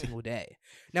that every single day.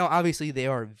 Now, obviously, they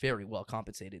are very well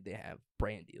compensated. They have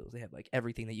brand deals. They have like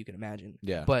everything that you can imagine.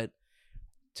 Yeah. But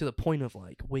to the point of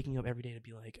like waking up every day to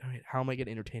be like, all right, how am I going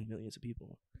to entertain millions of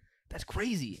people? That's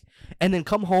crazy. And then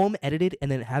come home, edit it,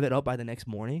 and then have it up by the next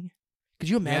morning. Could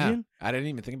you imagine? Yeah. I didn't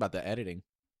even think about the editing.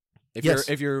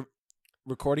 If you're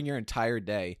recording your entire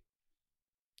day,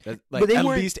 like at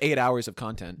least 8 hours of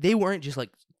content. They weren't just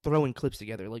like throwing clips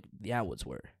together like the Atwoods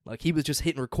were. Like he was just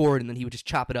hitting record and then he would just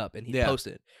chop it up and he'd post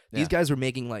it. These guys were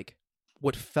making like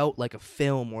what felt like a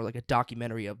film or like a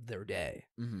documentary of their day.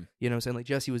 Mm-hmm. You know what I'm saying? Like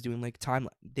Jesse was doing like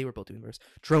they were both doing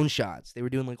drone shots. They were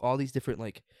doing like all these different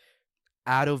like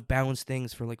out of bounds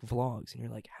things for like vlogs. And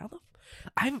you're like, how the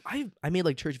I made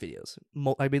like church videos.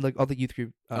 I made like all the youth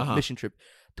group mission trip.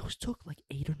 Those took like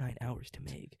 8 or 9 hours to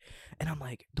make. And I'm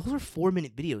like, those are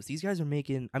 4-minute videos. These guys are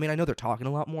making, I mean, I know they're talking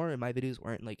a lot more and my videos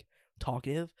weren't like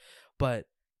talkative, but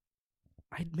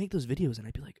I'd make those videos and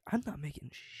I'd be like, I'm not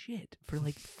making shit for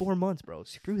like 4 months, bro.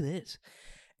 Screw this.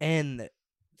 And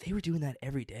they were doing that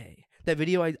every day. That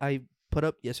video I put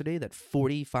up yesterday, that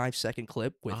 45-second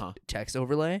clip with text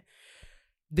overlay.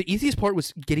 The easiest part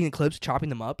was getting the clips, chopping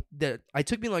them up. That I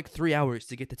took me like 3 hours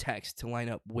to get the text to line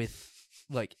up with,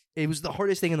 like, it was the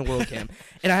hardest thing in the world, Cam.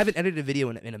 And I haven't edited a video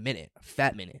in a minute, a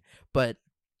fat minute. But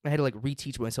I had to like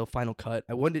reteach myself Final Cut.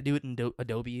 I wanted to do it in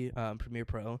Adobe Premiere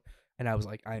Pro, and I was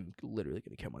like, I'm literally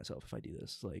gonna kill myself if I do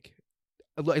this. Like,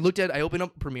 I opened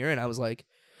up Premiere and I was like,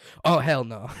 oh hell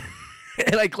no.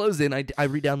 And I closed it and I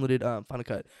re-downloaded Final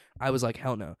Cut. I was like,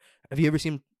 hell no. Have you ever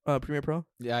seen Premiere Pro?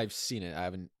 Yeah, I've seen it. I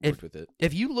haven't worked with it.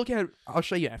 If you look at, I'll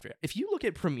show you after. If you look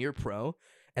at Premiere Pro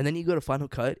and then you go to Final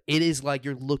Cut, it is like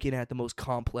you're looking at the most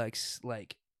complex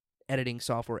like editing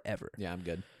software ever. Yeah, I'm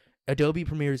good. Adobe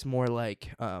Premiere is more like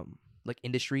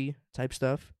industry type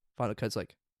stuff. Final Cut's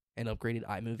like an upgraded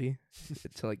iMovie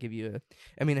to like give you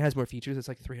I mean, it has more features. It's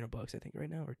like $300 I think right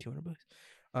now, or $200.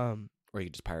 Or you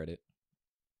could just pirate it.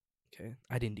 Okay,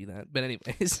 I didn't do that, but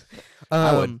anyways,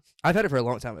 I would. I've had it for a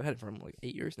long time. I've had it for like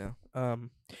 8 years now.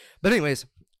 But anyways,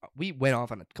 we went off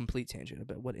on a complete tangent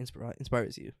about what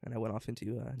inspires you, and I went off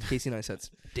into Casey Neistat's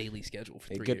daily schedule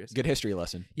for 3 years. Good history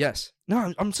lesson. Yes.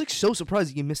 No, I'm like so surprised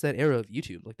that you missed that era of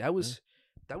YouTube. Like that was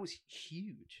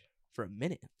huge for a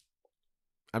minute.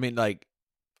 I mean, like,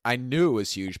 I knew it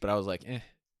was huge, but I was like,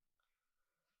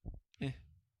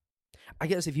 I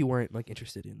guess if you weren't like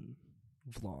interested in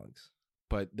vlogs.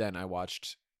 But then I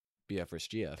watched BF vs.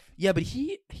 GF. Yeah, but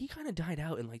he kind of died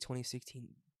out in like 2016.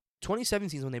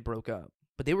 2017 is when they broke up,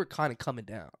 but they were kind of coming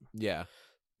down. Yeah.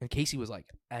 And Casey was like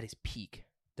at his peak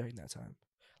during that time.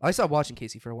 I stopped watching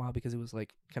Casey for a while because it was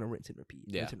like kind of rinse and repeat.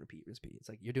 Yeah. Rinse and repeat. It's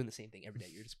like you're doing the same thing every day.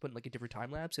 You're just putting like a different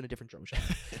time lapse and a different drum shot.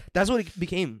 That's what it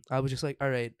became. I was just like, all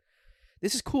right,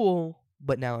 this is cool,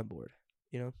 but now I'm bored.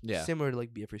 You know? Yeah. Similar to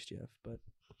like BF vs. GF. But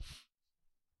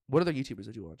what other YouTubers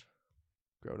did you watch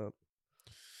growing up?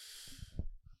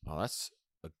 Oh, that's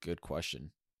a good question.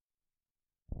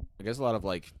 I guess a lot of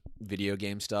like video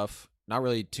game stuff. Not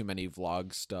really too many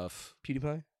vlog stuff.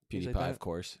 PewDiePie, like of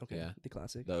course. Okay, yeah, the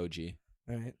classic, the OG.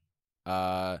 All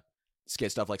right.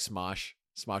 Skit stuff like Smosh.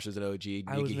 Smosh is an OG.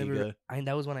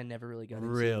 That was one I never really got into.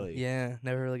 Really? Yeah,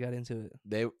 never really got into it.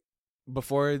 They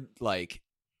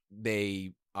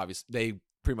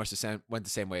pretty much went the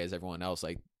same way as everyone else.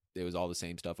 Like it was all the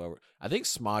same stuff over. I think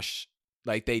Smosh,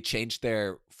 like they changed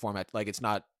their format. Like it's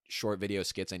not short video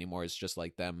skits anymore. It's just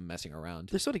like them messing around.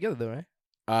 They're still together though, right?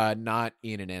 Not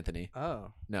Ian and Anthony.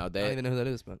 Oh, no, I don't even know who that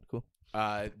is, but cool.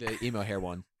 The emo hair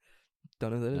one.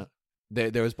 Don't know who that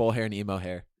is. There was bowl hair and emo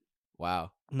hair.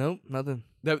 Wow. Nope, nothing.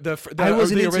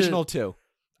 The original too.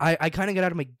 I kind of got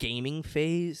out of my gaming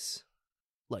phase,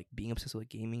 like being obsessed with like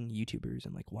gaming YouTubers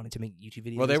and like wanting to make YouTube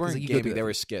videos. Well, they weren't gaming; they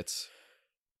were skits.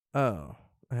 Oh,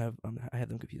 I have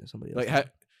them confused with somebody else. Like,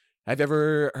 have you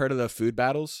ever heard of the food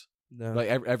battles? No. Like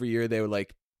every year they would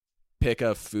like pick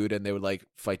a food and they would like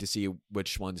fight to see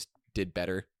which ones did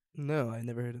better. No, I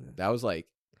never heard of that. That was like,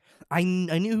 I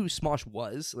knew who Smosh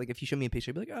was. Like if you showed me a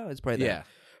picture, I'd be like, oh, it's probably that. Yeah.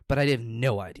 But I had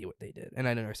no idea what they did, and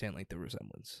I didn't understand like the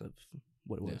resemblance of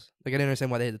what it was. Yeah. Like I didn't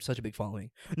understand why they had such a big following.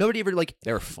 Nobody ever like.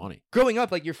 They were funny. Growing up,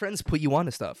 like your friends put you on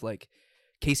to stuff like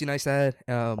Casey Neistat,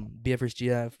 BF vs.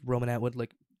 GF, Roman Atwood.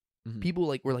 Like people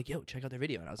like were like, yo, check out their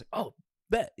video, and I was like, oh,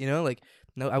 bet. You know, like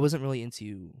no, I wasn't really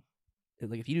into.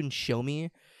 Like if you didn't show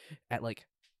me at like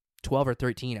 12 or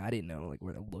 13, I didn't know like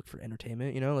where to look for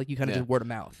entertainment, you know, like you kind of just word of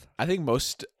mouth. I think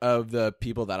most of the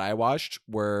people that I watched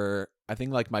were, I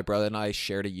think like my brother and I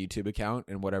shared a YouTube account,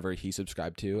 and whatever he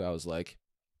subscribed to, I was like,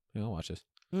 yeah, I'll watch this.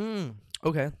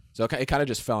 Okay. So it kind of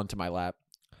just fell into my lap.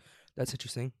 That's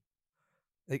interesting.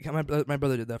 Like my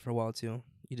brother did that for a while too.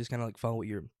 You just kind of like follow what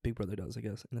your big brother does, I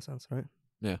guess, in a sense, right?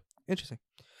 Yeah. Interesting.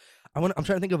 I'm trying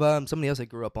to think of somebody else I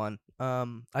grew up on.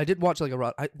 I did watch like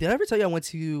did I ever tell you I went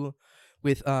to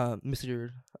with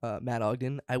Mr. Matt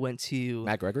Ogden? I went to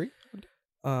Matt Gregory.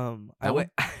 I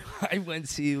went I went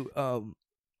to oh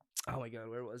my god,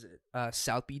 where was it?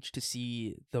 South Beach to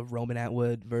see the Roman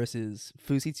Atwood versus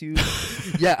Fousey Tube.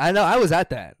 Yeah, I know. I was at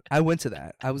that. I went to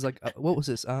that. I was like, what was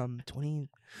this?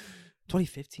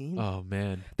 2015. Oh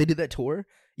man, they did that tour.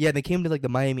 Yeah, they came to like the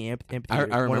Miami amphitheater.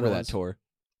 I remember that tour.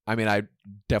 I mean, I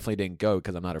definitely didn't go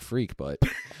because I'm not a freak, but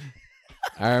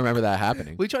I remember that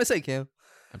happening. What are you trying to say, Cam?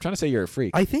 I'm trying to say you're a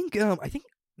freak. I think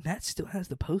Matt still has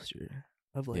the poster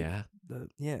of like There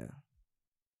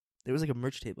was like a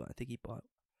merch table I think he bought.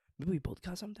 Maybe we both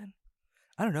got something.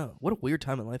 I don't know. What a weird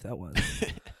time in life that was.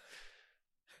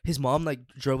 His mom like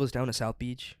drove us down to South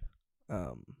Beach.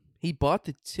 He bought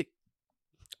the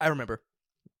I remember.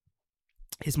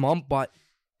 His mom bought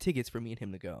tickets for me and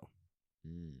him to go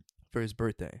for his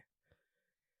birthday.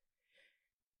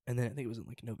 And then I think it was in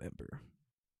like November.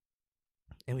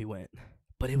 And we went.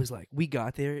 But it was like we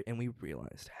got there and we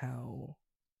realized how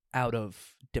out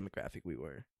of demographic we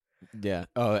were. Yeah.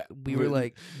 Oh, we were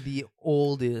like the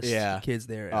oldest kids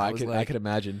there. Oh, I could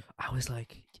imagine. I was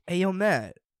like, "Hey, yo,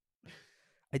 Matt,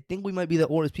 I think we might be the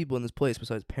oldest people in this place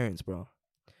besides parents, bro."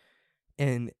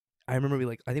 And I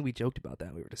remember I think we joked about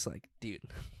that. We were just like, "Dude,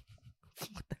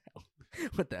 what the hell?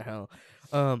 What the hell?"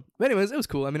 But anyways, it was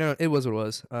cool. I mean, it was what it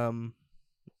was.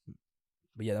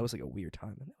 But yeah, that was like a weird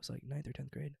time, and that was like 9th or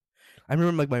 10th grade. I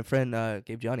remember like my friend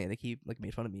Gabe Johnny. I think he like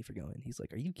made fun of me for going. He's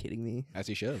like, "Are you kidding me?" As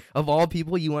he should. Of all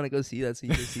people you want to go see, that's who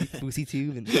you go see. Fousey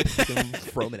Tube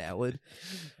and Roman Atwood.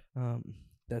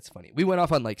 That's funny. We went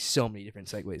off on like so many different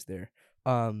segues there.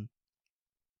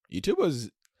 YouTube was,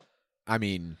 I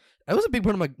mean, that was a big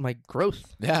part of my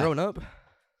growth growing up.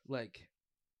 Like,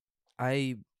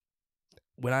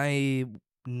 when I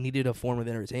needed a form of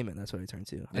entertainment, that's what I turned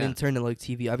to. Yeah. I didn't turn to like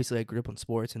TV. Obviously, I grew up on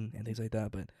sports and things like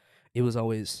that, but it was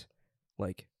always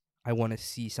like I want to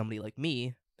see somebody like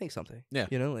me make something. Yeah,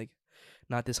 you know, like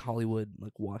not this Hollywood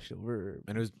like washed over.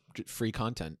 And it was free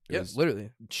content. It was literally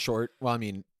short. Well, I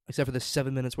mean, except for the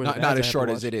 7 minutes worth. Not as short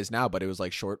as it is now, but it was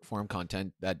like short form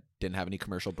content that didn't have any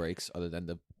commercial breaks other than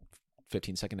the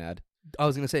 15-second ad. I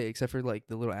was gonna say, except for like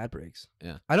the little ad breaks.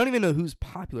 Yeah, I don't even know who's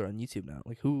popular on YouTube now.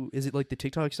 Like, who is it? Like the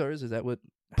TikTok stars? Is that what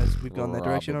we've gone that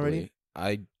direction already?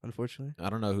 Unfortunately, I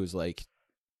don't know who's like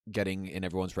getting in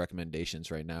everyone's recommendations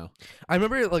right now. I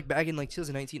remember like back in like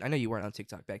 2019. I know you weren't on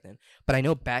TikTok back then, but I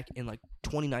know back in like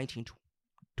 2019,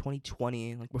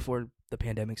 2020, like before the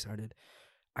pandemic started,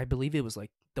 I believe it was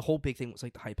like the whole big thing was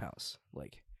like the Hype House.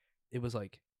 Like it was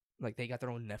like they got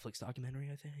their own Netflix documentary,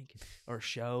 I think, or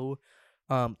show.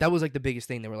 That was like the biggest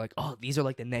thing. They were like, "Oh, these are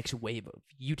like the next wave of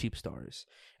YouTube stars,"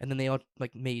 and then they all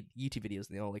like made YouTube videos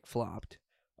and they all like flopped.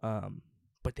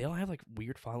 But they all have like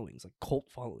weird followings, like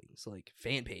cult followings, like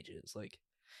fan pages, like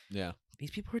these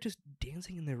people are just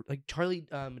dancing in their like Charlie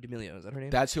D'Amelio, is that her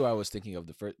name? That's who I was thinking of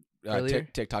the first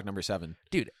TikTok number 7,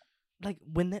 dude. Like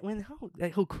when that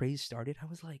whole craze started, I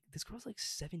was like, this girl's like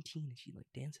 17 and she like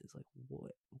dances. Like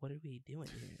what are we doing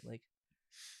here? Like,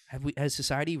 has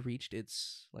society reached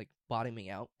its like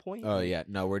bottoming out point? Oh yeah,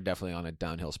 no, we're definitely on a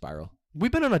downhill spiral.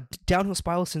 We've been on a downhill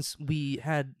spiral since we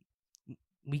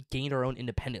gained our own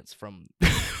independence from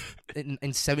in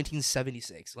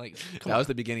 1776. Like that was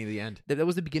the beginning of the end. That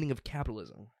was the beginning of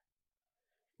capitalism.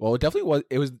 Well, it definitely was.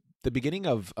 It was the beginning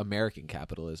of American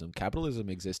capitalism. Capitalism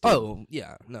existed. Oh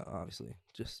yeah, no, obviously,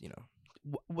 just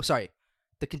sorry,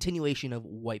 the continuation of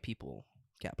white people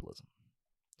capitalism.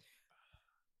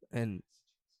 And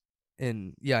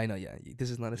yeah, I know. Yeah, this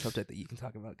is not a subject that you can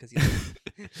talk about because you'll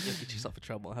get yourself in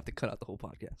trouble. I'll have to cut out the whole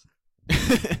podcast.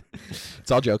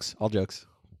 It's all jokes. All jokes.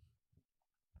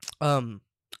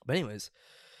 But anyways,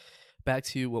 back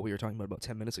to what we were talking about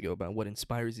 10 minutes ago about what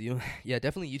inspires you. Yeah,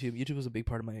 definitely YouTube. YouTube was a big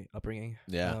part of my upbringing.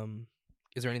 Yeah.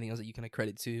 Is there anything else that you can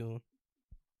credit to?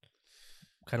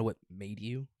 Kind of what made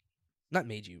you, not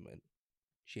made you, but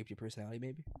shaped your personality,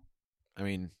 maybe. I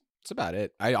mean, that's about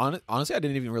it. Honestly, I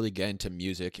didn't even really get into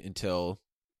music until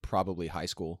probably high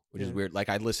school, which is weird. Like,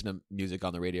 I listened to music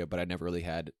on the radio, but I never really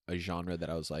had a genre that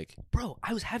I was like... Bro,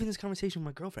 I was having this conversation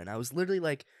with my girlfriend. I was literally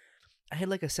like... I had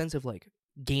like a sense of like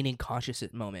gaining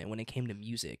consciousness moment when it came to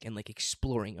music and like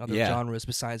exploring other genres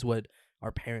besides what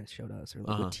our parents showed us or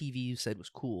like what TV said was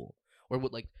cool or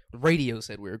what like radio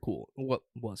said we were cool. What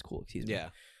was cool, excuse me. Yeah.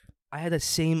 I had that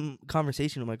same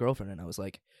conversation with my girlfriend and I was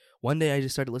like, one day I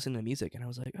just started listening to music and I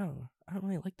was like, oh, I don't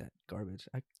really like that garbage.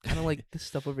 I kind of like this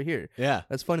stuff over here. Yeah.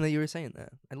 That's funny that you were saying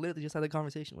that. I literally just had a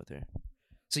conversation with her.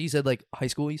 So you said like high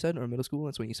school, you said, or middle school?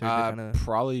 That's when you started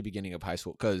probably beginning of high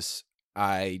school because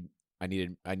I I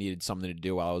needed something to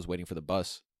do while I was waiting for the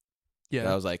bus. Yeah.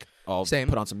 So I was like, I'll Same.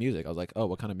 put on some music. I was like, oh,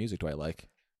 what kind of music do I like?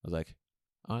 I was like,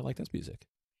 oh, I like this music.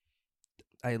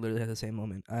 I literally had the same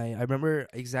moment. I remember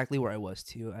exactly where I was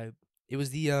too. It was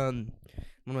the one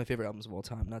of my favorite albums of all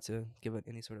time. Not to give it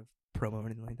any sort of promo or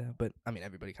anything like that, but I mean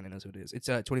everybody kind of knows who it is. It's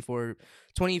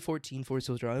 2014 Forest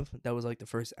Hills Drive. That was like the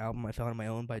first album I found on my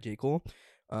own by J. Cole.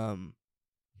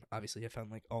 Obviously I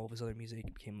found like all of his other music,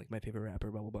 became like my favorite rapper,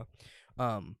 blah blah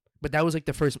blah. But that was like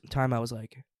the first time I was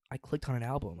like, I clicked on an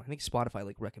album. I think Spotify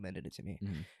like recommended it to me,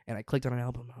 and I clicked on an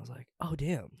album. And I was like, oh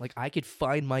damn, like I could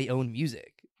find my own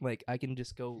music. Like I can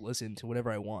just go listen to whatever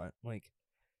I want.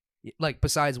 Like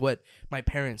besides what my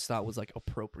parents thought was like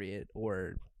appropriate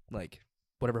or like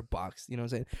whatever box. You know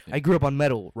what I'm saying? Yeah. I grew up on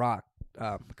metal, rock.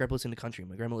 My grandpa listened to country.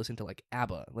 My grandma listened to like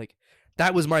ABBA. Like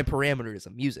that was my parameters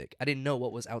of music. I didn't know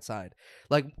what was outside.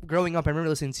 Like growing up, I remember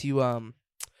listening to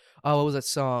what was that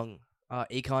song?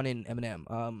 Akon and Eminem.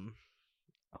 Oh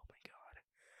my god,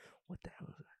 what the hell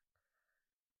is that?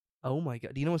 Oh my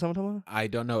god, do you know what I'm talking about? I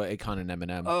don't know Akon and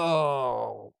Eminem.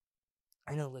 Oh,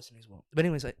 I know listeners will. But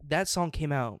anyways, like, that song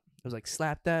came out. It was like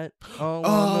slap that.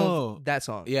 Oh, that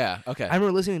song. Yeah. Okay. I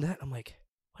remember listening to that. I'm like,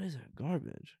 what is that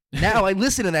garbage? Now I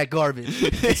listen to that garbage.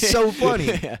 It's so funny.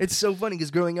 Yeah. It's so funny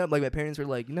because growing up, like my parents were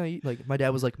like, like my dad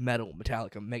was like metal,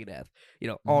 Metallica, Megadeth,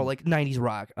 all like 90s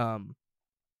rock.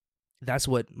 That's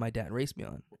what my dad raised me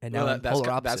on, and now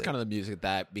that's kind of the music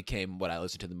that became what I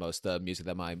listened to the most. The music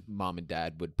that my mom and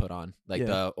dad would put on, like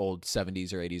the old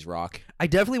 70s or 80s rock. I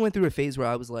definitely went through a phase where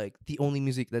I was like, the only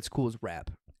music that's cool is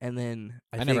rap, and then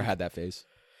I never had that phase.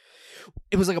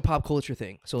 It was like a pop culture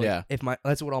thing. So like,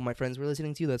 that's what all my friends were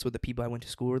listening to. That's what the people I went to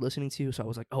school were listening to. So I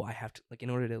was like, oh, I have to in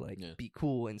order to be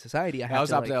cool in society. I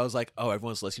was like, oh,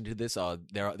 everyone's listening to this. Oh,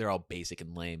 they're all basic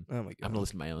and lame. Oh my god, I'm gonna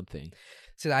listen to my own thing.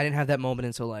 So I didn't have that moment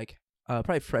until like.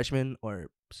 Probably freshman or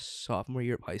sophomore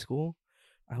year of high school.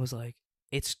 I was like,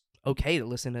 it's okay to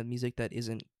listen to music that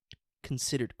isn't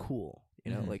considered cool.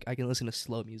 Like I can listen to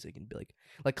slow music and be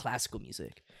like classical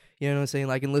music. You know what I'm saying?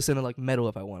 Like, I can listen to like metal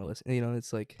if I want to listen.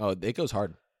 It's like, oh, it goes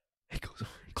hard. It goes hard.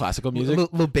 Classical music,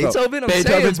 little Beethoven.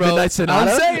 Beethoven's Midnight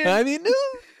Sonata. I'm saying. I mean,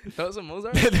 that was a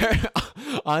Mozart.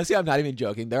 Honestly, I'm not even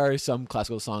joking. There are some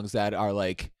classical songs that are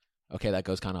like, okay, that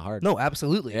goes kind of hard. No,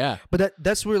 absolutely. Yeah. But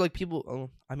that's where like people,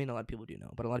 a lot of people do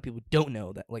know, but a lot of people don't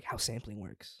know that like how sampling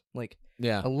works. Like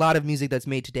a lot of music that's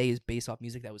made today is based off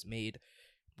music that was made,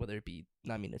 whether it be,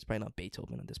 it's probably not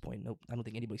Beethoven at this point. Nope. I don't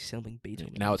think anybody's sampling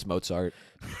Beethoven. Now it's Mozart.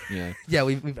 Yeah. Yeah,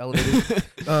 we've elevated.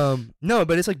 No,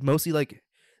 but it's like mostly like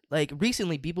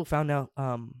recently people found out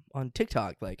on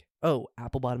TikTok like, oh,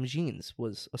 Apple Bottom Jeans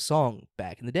was a song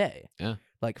back in the day. Yeah.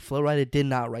 Like Flo Rida did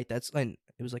not write that and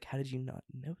it was like, how did you not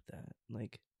know that?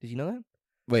 Like, did you know that?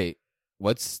 Wait,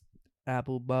 what's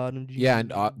Apple Bottom Jeans? Yeah,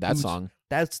 and that song.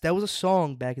 That was a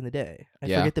song back in the day. I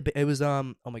forget it was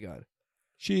oh my god.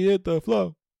 She hit the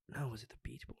flow. No, was it the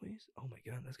Beach Boys? Oh my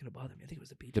god, that's gonna bother me. I think it was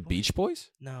the Beach Boys. The Beach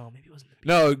Boys? No, maybe it wasn't the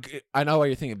Beach Boys. I know why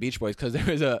you're thinking Beach Boys because there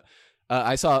was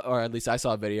I saw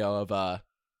a video of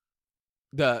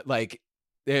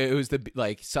it was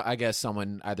I guess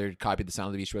someone either copied the sound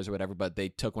of the Beach Boys or whatever, but they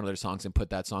took one of their songs and put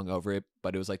that song over it,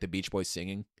 but it was like the Beach Boys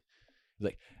singing. It was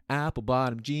like apple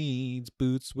bottom jeans,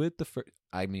 boots with the fur.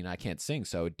 I mean, I can't sing,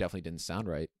 so it definitely didn't sound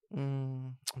right.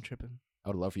 I'm tripping. I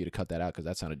would love for you to cut that out because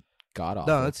that sounded god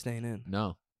awful. No, that's staying in.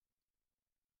 No.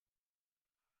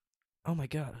 Oh my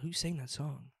god, who sang that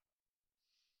song?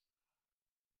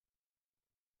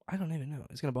 I don't even know.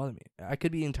 It's gonna bother me. I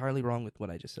could be entirely wrong with what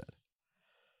I just said.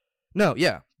 No,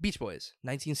 yeah, Beach Boys,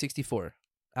 1964,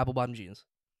 Apple Bottom Jeans.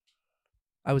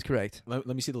 I was correct. Let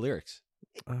me see the lyrics.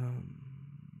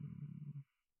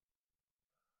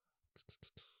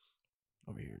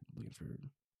 Over here, looking for.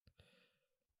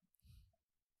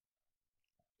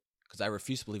 Because I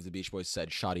refuse to believe the Beach Boys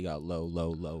said "Shawty got low, low,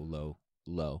 low, low,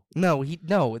 low." No,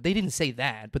 they didn't say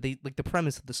that, but they like the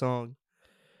premise of the song.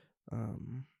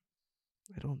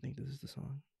 I don't think this is the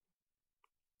song.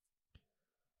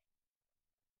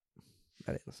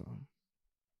 That ain't the song.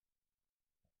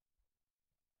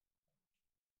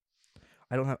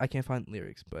 I can't find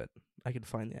lyrics, but I can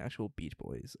find the actual Beach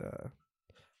Boys.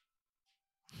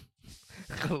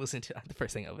 Go listen to the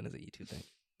first thing I open is a YouTube thing.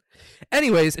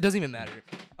 Anyways, it doesn't even matter.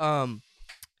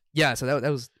 Yeah, so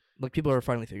that was like people are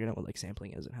finally figuring out what like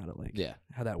sampling is and how to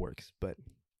how that works. But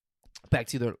back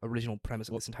to the original premise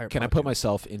of this entire. Can podcast. I put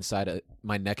myself inside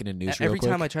my neck in a noose? Every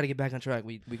time I try to get back on track,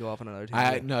 we go off on another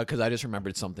tangent. No, because I just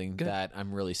remembered something that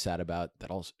I'm really sad about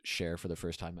that I'll share for the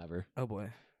first time ever. Oh boy.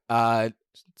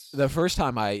 The first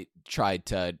time I tried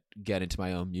to get into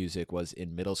my own music was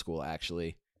in middle school,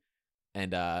 actually,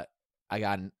 and I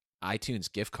got an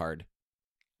iTunes gift card,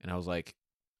 and I was like,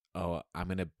 oh, I'm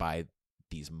gonna buy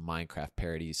these Minecraft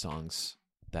parody songs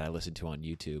that I listen to on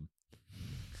YouTube.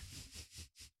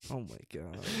 Oh my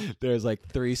god! There's like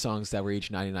 3 songs that were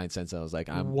each 99 cents. I was like,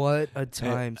 what a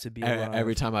time to be alive.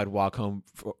 Every time I'd walk home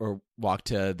or walk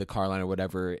to the car line or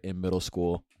whatever in middle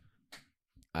school,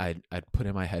 I'd put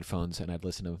in my headphones and I'd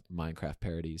listen to Minecraft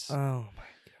parodies. Oh my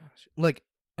gosh! Like,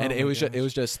 and it was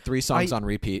just 3 songs on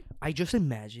repeat. I just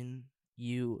imagine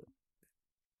you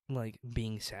like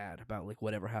being sad about like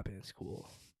whatever happened in school,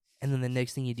 and then the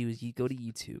next thing you do is you go to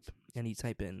YouTube and you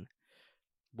type in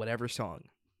whatever song.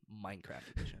 Minecraft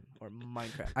edition or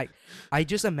Minecraft. I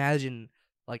just imagine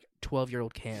like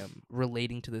 12-year-old Cam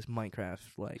relating to this Minecraft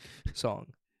like song.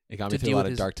 It got me through a lot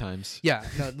of dark times. Yeah,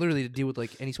 no, literally to deal with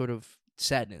like any sort of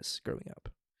sadness growing up.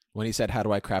 When he said, "How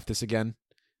do I craft this again?"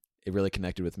 it really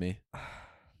connected with me.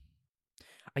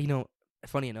 You know,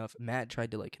 funny enough, Matt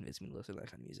tried to like convince me to listen to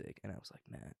that kind of music, and I was like,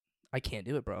 Matt, I can't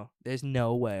do it, bro. There's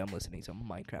no way I'm listening to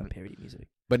Minecraft parody music.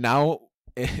 But now,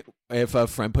 if a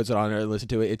friend puts it on or listen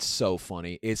to it, it's so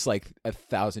funny. It's like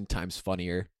 1,000 times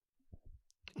funnier.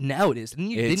 Now it is.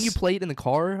 Didn't you play it in the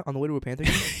car on the way to a Panther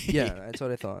game? Yeah, that's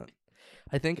what I thought.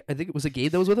 I think it was a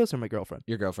Gabe that was with us or my girlfriend.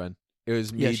 Your girlfriend. It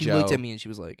was me. Yeah, she Joe. looked at me and she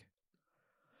was like,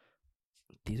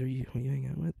 "These are you? Who are you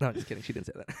hanging out with?" No, just kidding. She didn't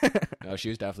say that. No, she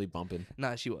was definitely bumping.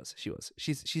 Nah, she was.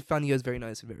 She found you guys very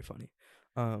nice and very funny.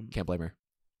 Can't blame her.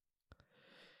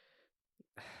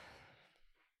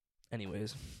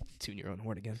 Anyways, tune your own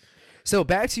horn again. So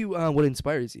back to what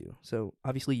inspires you. So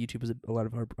obviously YouTube is a lot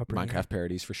of our upbringing. Minecraft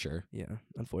parodies for sure. Yeah,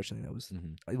 unfortunately that was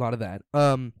a lot of that.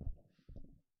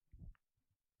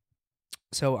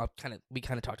 So we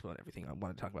kind of talked about everything I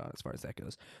want to talk about as far as that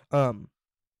goes.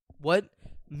 What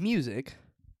music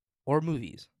or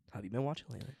movies have you been watching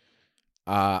lately?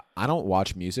 I don't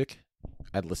watch music.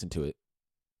 I'd listen to it.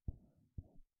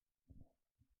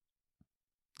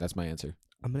 That's my answer.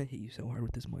 I'm going to hit you so hard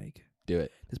with this mic. Do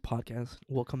it. This podcast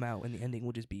will come out and the ending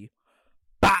will just be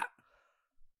bah!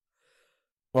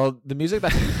 Well, the music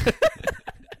that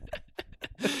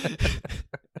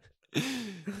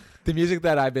the music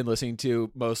that I've been listening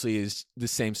to mostly is the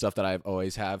same stuff that I've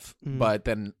always have. But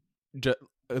then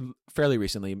fairly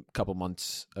recently, a couple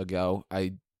months ago,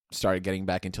 I started getting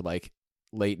back into like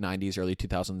late 90s, early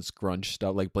 2000s grunge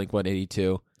stuff, like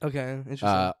Blink-182. Okay,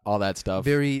 interesting. All that stuff.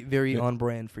 Very, very on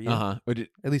brand for you. Uh-huh.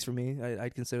 At least for me.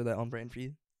 I'd consider that on brand for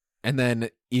you. And then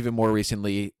even more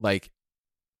recently, like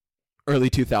early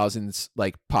 2000s,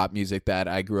 like pop music that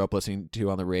I grew up listening to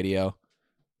on the radio,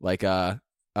 like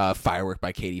Firework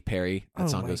by Katy Perry. That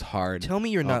song goes hard. Tell me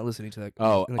you're not listening to that.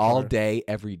 Oh, all day,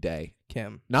 every day.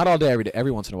 Cam. Not all day, every day.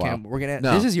 Every once in a while. Cam,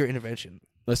 this is your intervention.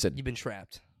 Listen. You've been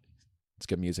trapped. It's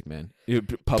good music, man.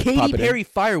 Katy Perry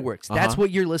Fireworks. That's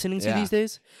what you're listening to these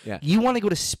days? Yeah. You want to go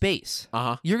to space.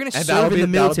 You're going to serve be, in the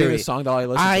military. That'll be the song that I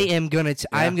listen to. I am going to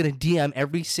DM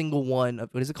every single one of,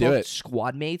 what is it called? Do it.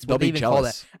 Squad mates? They'll What do they be even call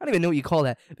jealous. that? I don't even know what you call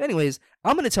that. But anyways,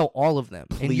 I'm going to tell all of them.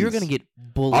 Please. And you're going to get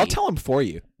bullied. I'll tell them for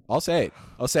you. I'll say it.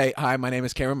 I'll say, "Hi, my name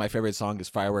is Cameron. My favorite song is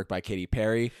Firework by Katy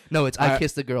Perry." No, it's I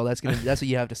Kissed the Girl. That's what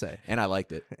you have to say. And I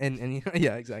liked it. And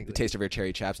yeah, exactly. The taste of her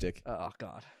cherry chapstick. Oh,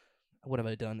 God. What have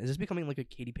I done? Is this becoming like a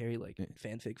Katy Perry like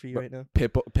fanfic for you right now?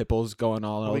 Pitbull's going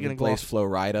all over the place. Flo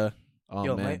Rida. Oh,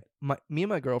 yo, man. Me and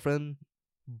my girlfriend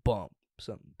bump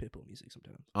some Pitbull music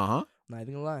sometimes. Uh-huh. Not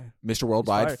even gonna lie. Mr.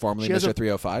 Worldwide, formerly Mr.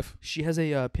 305. She has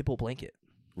a Pitbull blanket.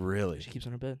 Really? She keeps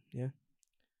on her bed. Yeah.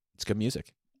 It's good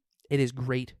music. It is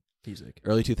great music.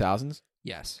 Early 2000s?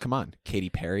 Yes. Come on. Katy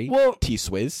Perry? Well,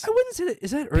 T-Swizz? I wouldn't say that.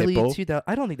 Is that early Pitbull? 2000s?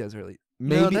 I don't think that's early.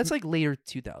 Maybe. No, that's like later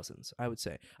 2000s, I would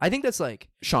say. I think that's like...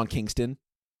 Sean Kingston?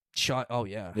 Oh,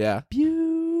 yeah. Yeah.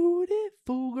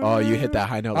 Beautiful girl. Oh, you hit that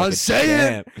high note like I'm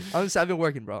saying champ. I've been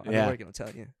working, bro. I've been working, I'm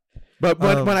telling you. But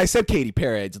when I said Katy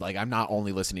Perry, it's like I'm not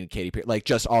only listening to Katy Perry, like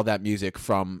just all that music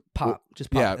from pop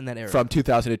in that era. From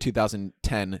 2000 to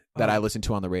 2010 that I listened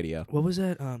to on the radio. What was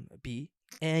that?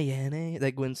 B-A-N-A,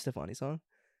 that Gwen Stefani song?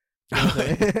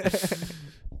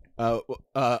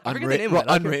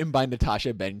 Unwritten by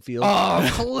Natasha Bedingfield. Oh,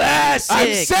 classic!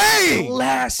 I'm saying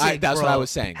classic. That's bro. what I was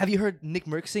saying. Have you heard Nick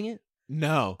Merck sing it?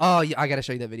 No. Oh yeah, I gotta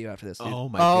show you that video after this. Dude.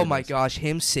 Oh my gosh,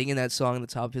 him singing that song at the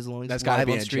top of his lungs. That's gotta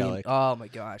be stream. angelic. Oh my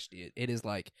gosh, dude, it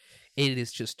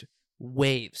is just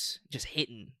waves just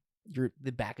hitting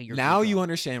the back of your. Now you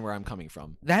understand where I'm coming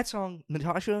from. That song,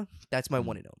 Natasha. That's my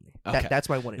one and only. Okay. That's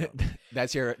my one and only.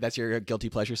 That's your guilty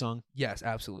pleasure song. Yes,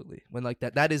 absolutely. When like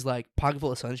that is like Pocket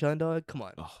Full of Sunshine, dog. Come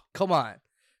on, come on,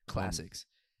 classics.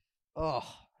 Oh,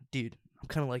 dude. I'm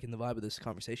kind of liking the vibe of this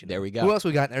conversation. There we go. Who else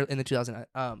we got in the 2000s?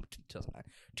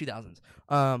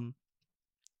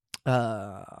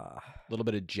 A little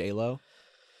bit of J-Lo.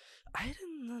 I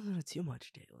didn't. Not too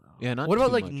much J-Lo. Yeah, not What about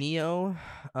too like much. Neo?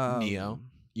 Neo.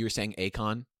 You were saying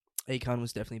Akon? Akon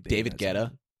was definitely big. David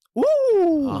Guetta.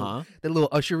 Woo! Uh-huh. That little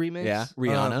Usher remix. Yeah.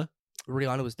 Rihanna.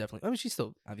 Rihanna was definitely. I mean, she's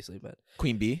still obviously, but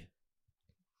Queen Bee.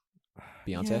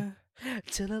 Beyonce. Yeah.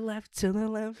 To the left.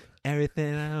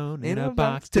 Everything I own In a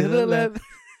box to the left.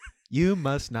 You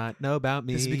must not know about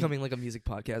me. This is becoming like a music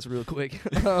podcast real quick.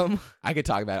 I could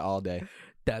talk about it all day.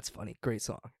 That's funny. Great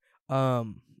song.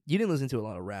 You didn't listen to a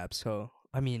lot of rap, so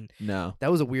I mean, no.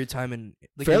 That was a weird time and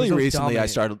like, fairly recently I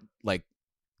started like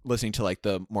listening to like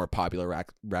the more popular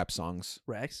rap songs.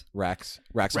 Racks Rack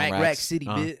City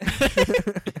bit.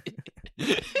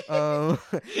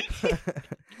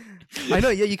 I know,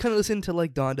 yeah, you kind of listen to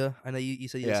like Donda. I know you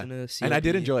said you listen to CLB. And I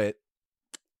did enjoy it.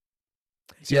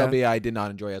 CLB I did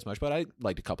not enjoy as much, but I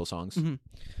liked a couple songs.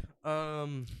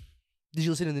 Mm-hmm. Did you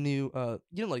listen to the new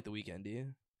you don't like The Weeknd, do you?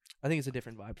 I think it's a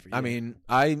different vibe for you. I mean,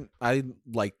 I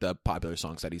like the popular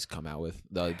songs that he's come out with,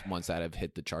 the ones that have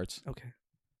hit the charts. Okay.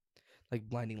 Like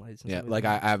Blinding Lights. And yeah, like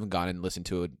I haven't gone and listened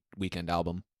to a Weeknd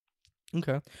album.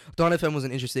 Okay. Dawn FM was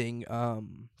an interesting.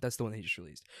 That's the one that he just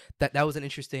released. That was an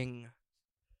interesting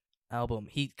album.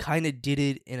 He kind of did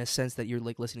it in a sense that you're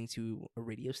like listening to a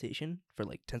radio station for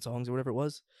like 10 songs or whatever it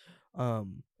was. It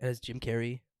has Jim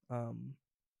Carrey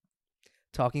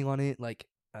talking on it, like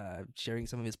sharing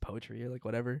some of his poetry or like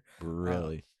whatever.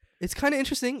 Really? It's kind of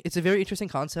interesting. It's a very interesting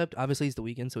concept. Obviously, it's The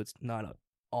Weeknd, so it's not an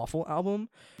awful album.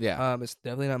 Yeah. It's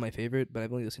definitely not my favorite, but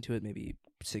I've only listened to it maybe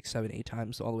 6, 7, 8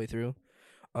 times all the way through.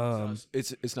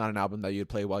 It's not an album that you'd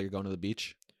play while you're going to the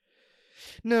beach?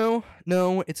 No.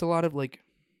 It's a lot of like,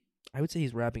 I would say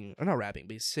he's rapping, or not rapping,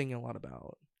 but he's singing a lot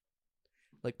about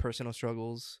like personal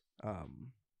struggles,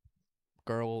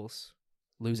 girls,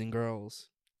 losing girls,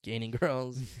 gaining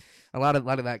girls. a lot of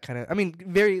that kind of, I mean,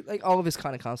 very like all of his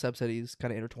kind of concepts that he's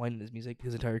kind of intertwined in his music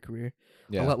his entire career.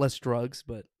 Yeah. A lot less drugs,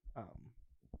 but a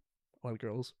lot of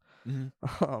girls.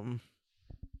 Mm-hmm.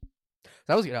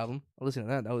 That was a good album. I listened to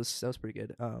that. That was pretty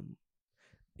good.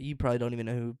 You probably don't even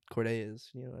know who Corday is.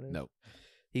 You know what it is? No.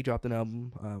 He dropped an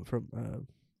album from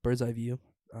Bird's Eye View.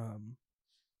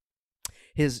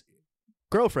 His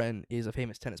girlfriend is a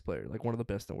famous tennis player, like one of the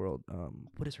best in the world.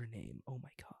 What is her name? Oh my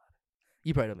god.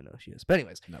 You probably don't even know who she is. But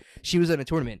anyways, no. She was in a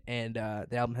tournament, and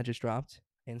the album had just dropped.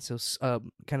 And so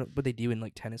kind of what they do in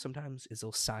like tennis sometimes is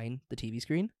they'll sign the TV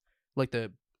screen, like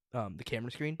the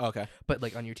camera screen. Okay. But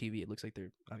like on your TV, it looks like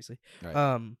they're obviously. Right.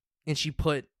 And she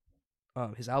put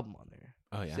his album on there.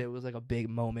 Oh yeah. So it was like a big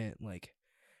moment, like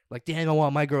dang, I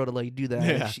want my girl to like do that.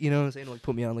 Yeah. Like, you know what I'm saying? Like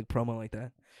put me on like promo like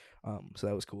that. So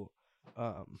that was cool.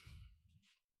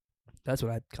 That's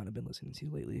what I've kind of been listening to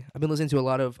lately. I've been listening to a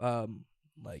lot of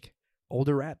like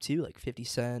older rap too, like 50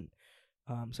 Cent.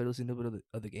 Started listening to a bit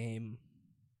of the Game.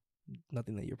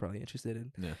 Nothing that you're probably interested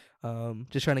in. Yeah.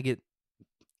 Just trying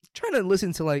to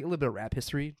listen to like a little bit of rap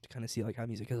history to kind of see like how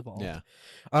music has evolved. Yeah.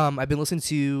 I've been listening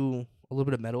to a little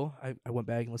bit of metal. I went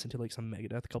back and listened to like some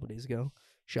Megadeth a couple days ago.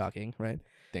 Shocking, right?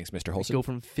 Thanks, Mr. Holson. Go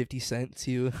from 50 Cent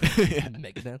to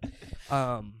Megadeth.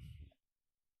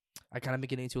 I kind of been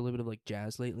getting into a little bit of like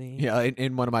jazz lately. Yeah,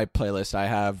 in one of my playlists, I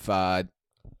have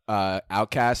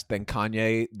Outkast, then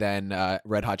Kanye, then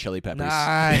Red Hot Chili Peppers.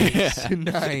 Nice,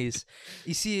 nice.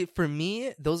 You see, for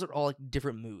me, those are all like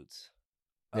different moods.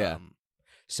 Yeah.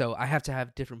 So I have to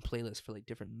have different playlists for like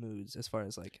different moods. As far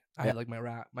as like, I have like my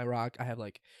rock. I have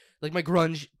like my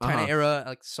grunge kind of era,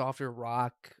 like softer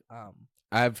rock.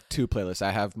 I have 2 playlists.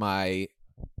 I have my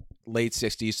late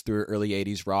 60s through early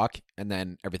 80s rock, and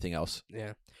then everything else.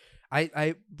 Yeah.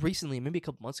 I recently, maybe a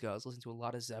couple months ago, I was listening to a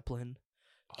lot of Zeppelin.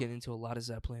 Getting into a lot of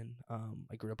Zeppelin.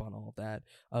 I grew up on all of that.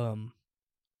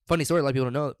 Funny story, a lot of people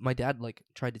don't know. My dad like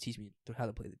tried to teach me how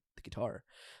to play the guitar.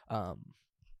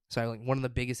 So like one of the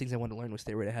biggest things I wanted to learn was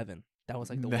 "Stairway to Heaven." That was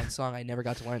like the one song I never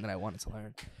got to learn that I wanted to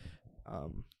learn.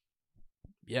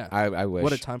 Yeah, I wish.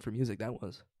 What a time for music that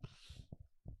was.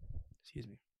 Excuse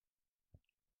me.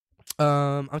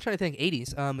 I'm trying to think.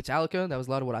 80s. Metallica. That was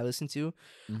a lot of what I listened to.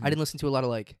 Mm-hmm. I didn't listen to a lot of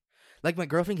like my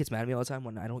girlfriend gets mad at me all the time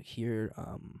when I don't hear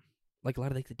like a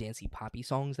lot of like the dancey poppy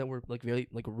songs that were like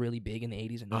really big in the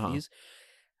 80s and 90s.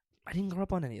 I didn't grow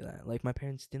up on any of that. Like my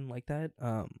parents didn't like that.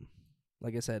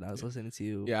 Like I said, I was listening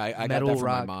to I metal, got that from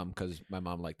rock. my mom because my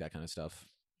mom liked that kind of stuff.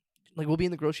 Like we'll be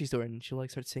in the grocery store and she'll like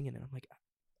start singing and I'm like,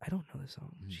 I don't know this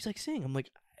song. She's like, sing. I'm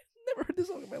like, I've never heard this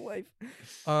song in my life.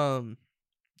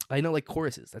 I know like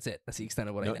choruses. That's it. That's the extent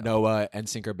of what I know. No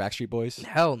NSYNC or Backstreet Boys?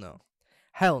 Hell no.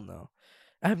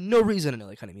 I have no reason to know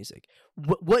that kind of music.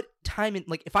 What time in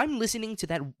like if I'm listening to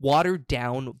that watered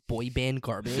down boy band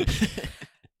garbage,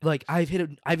 like I've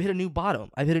hit a new bottom.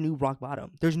 I've hit a new rock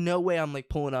bottom. There's no way I'm like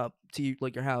pulling up to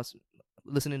like your house,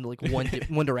 listening to like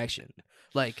One Direction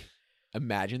Like,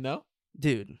 imagine though.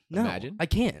 Dude, no. Imagine? I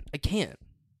can't.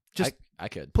 Just I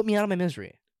could. put me out of my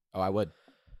misery. Oh, I would.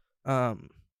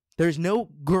 There's no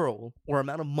girl or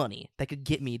amount of money that could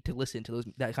get me to listen to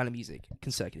that kind of music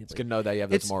consecutively. It's good to know that you have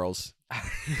those morals.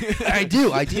 I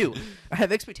do. I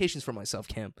have expectations for myself,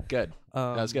 Cam. Good.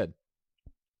 That was good.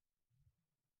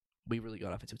 We really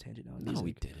got off into a tangent now. No,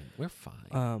 we didn't. We're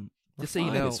fine. Just so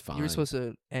you know, you were supposed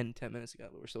to end 10 minutes ago,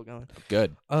 but we're still going.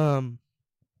 Good.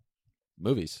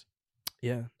 Movies.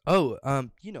 Yeah. Oh,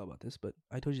 you know about this, but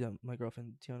I told you that my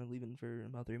girlfriend Tiana leaving for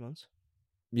about 3 months.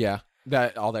 Yeah,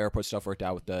 that all the airport stuff worked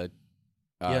out with the.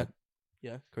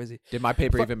 Yeah, crazy. Did my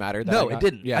paper even matter? No, it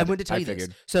didn't. Yeah, I wanted to tell you figured.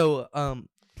 this. So,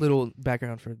 little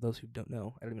background for those who don't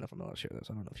know. I don't even know if I'm allowed to share this.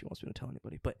 I don't know if she wants me to tell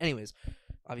anybody. But anyways,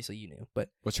 obviously you knew. But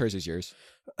what's hers is yours.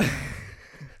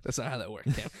 That's not how that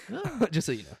works, Cam. Just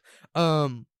so you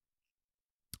know.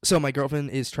 So my girlfriend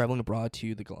is traveling abroad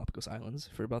to the Galapagos Islands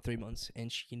for about 3 months,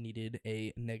 and she needed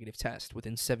a negative test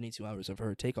within 72 hours of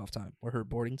her takeoff time, or her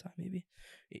boarding time, maybe.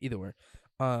 Either way.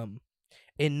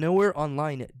 And nowhere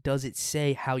online does it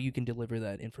say how you can deliver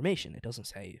that information. It doesn't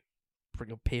say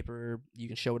bring a paper, you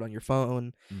can show it on your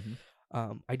phone.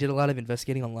 Mm-hmm. I did a lot of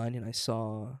investigating online, and I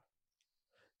saw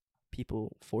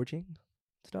people forging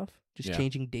stuff, just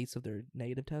changing dates of their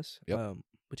negative tests,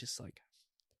 which is like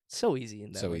so easy.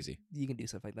 Easy. You can do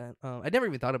stuff like that. I never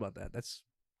even thought about that. That's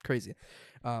crazy.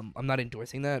 I'm not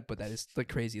endorsing that, but that is like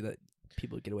crazy that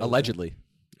people get away Allegedly.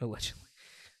 with that.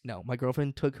 No, my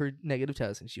girlfriend took her negative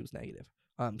test and she was negative.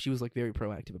 She was like very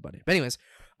proactive about it. But anyways,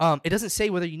 it doesn't say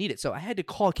whether you need it. So I had to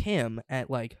call Cam at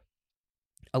like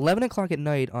 11 o'clock at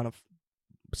night on a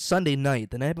Sunday night,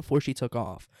 the night before she took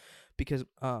off, because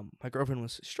my girlfriend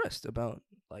was stressed about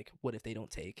like what if they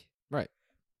don't take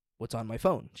what's on my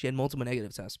phone. She had multiple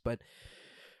negative tests, but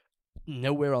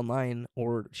nowhere online,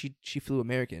 or she flew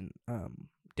American,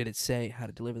 did it say how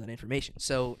to deliver that information.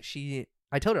 So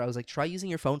I told her, I was like, try using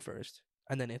your phone first.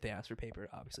 And then if they ask for paper,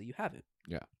 obviously you have it.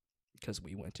 Yeah. Because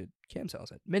we went to Cam's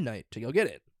house at midnight to go get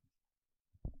it.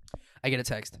 I get a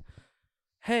text.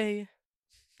 Hey,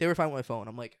 they were fine with my phone.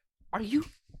 I'm like, are you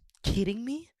kidding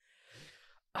me?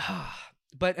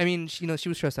 But I mean, she was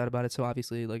stressed out about it, so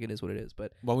obviously, like, it is what it is.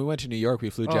 But when we went to New York, we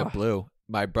flew JetBlue.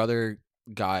 My brother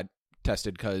got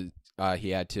tested because he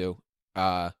had to.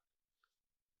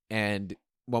 And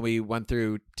when we went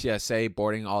through TSA,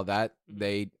 boarding, all that,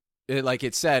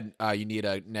 it said you need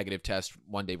a negative test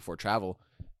one day before travel.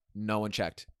 No one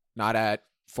checked. Not at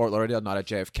Fort Lauderdale, not at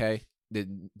JFK. They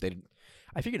didn't.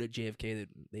 I figured at JFK that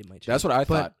they might check. That's what I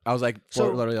thought. I was like,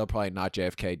 Fort Lauderdale, probably not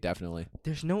JFK, definitely.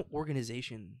 There's no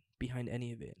organization behind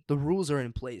any of it. The rules are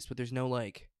in place, but there's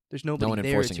nobody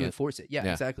there to enforce it.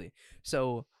 Yeah, exactly.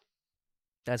 So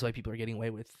that's why people are getting away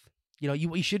with, what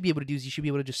you should be able to do is you should be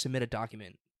able to just submit a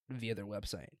document via their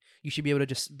website. You should be able to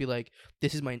just be like,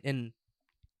 this is and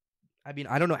I mean,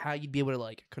 I don't know how you'd be able to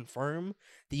like confirm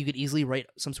that you could easily write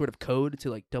some sort of code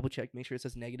to like double check, make sure it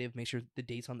says negative, make sure the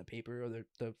dates on the paper or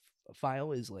the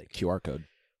file is like QR code.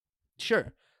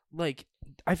 Sure. Like,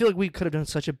 I feel like we could have done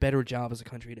such a better job as a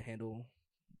country to handle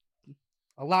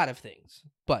a lot of things,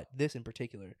 but this in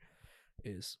particular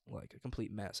is like a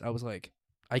complete mess. I was like,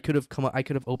 I could have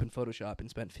opened Photoshop and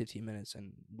spent 15 minutes,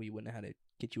 and we wouldn't have had to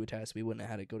get you a test. We wouldn't have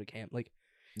had to go to camp. Like,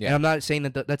 and I'm not saying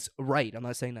that that's right. I'm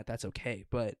not saying that that's okay,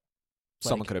 but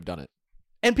someone could have done it,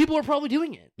 and people are probably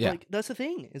doing it. Yeah, like that's the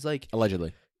thing. Is like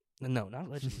allegedly. No, not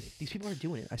allegedly. These people are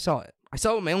doing it. I saw it. I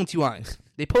saw it with my own two eyes.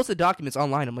 They posted documents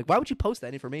online. I'm like, why would you post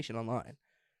that information online?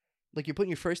 Like, you're putting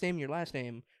your first name and your last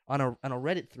name on a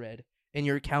Reddit thread, and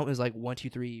your account is like 1, 2,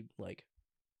 3 like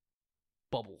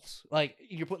bubbles. Like,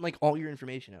 you're putting like all your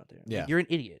information out there. Yeah, like, you're an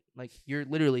idiot. Like, you're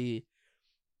literally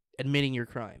admitting your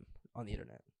crime on the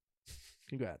internet.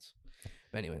 Congrats.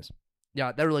 But anyways,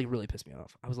 yeah, that really pissed me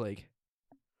off. I was like,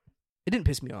 it didn't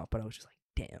piss me off, but I was just like,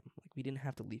 damn, like we didn't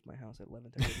have to leave my house at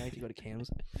 11:30 at night to go to Cam's.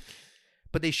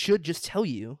 But they should just tell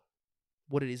you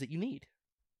what it is that you need.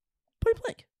 Point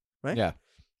blank, right? Yeah.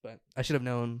 But I should have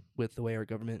known with the way our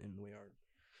government and the way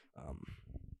our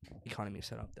economy is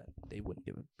set up that they wouldn't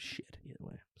give a shit either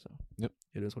way. So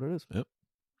it is what it is. Yep.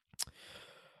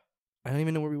 I don't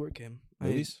even know where we were, Cam. I'm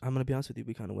going to be honest with you.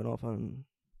 We kind of went off on,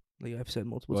 like I've said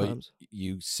multiple times.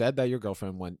 You said that your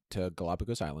girlfriend went to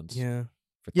Galapagos Islands. Yeah.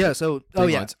 For so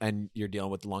 3 months, and you're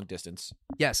dealing with long distance.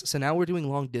 Yes, so now we're doing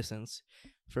long distance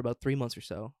for about 3 months or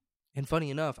so. And funny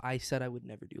enough, I said I would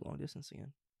never do long distance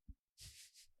again.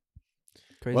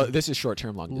 Crazy. Well, this is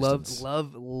short-term long distance.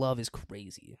 Love is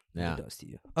crazy. Yeah, what it does to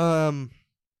you.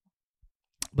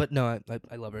 But no,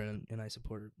 I love her and I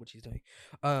support her what she's doing.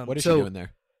 What is she doing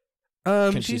there?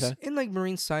 She's in like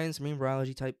marine science, marine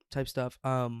biology type stuff.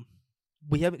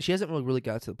 she hasn't really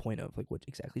got to the point of like what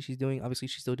exactly she's doing. Obviously,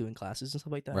 she's still doing classes and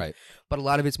stuff like that. Right. But a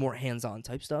lot of it's more hands-on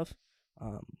type stuff,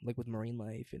 like with marine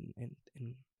life and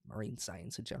marine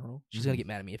science in general. She's gonna get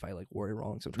mad at me if I like word it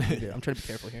wrong, so I'm trying to be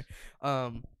careful here.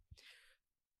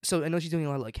 So I know she's doing a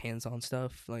lot of like hands-on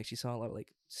stuff. Like she saw a lot of like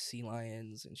sea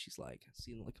lions, and she's like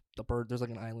seeing like the bird. There's like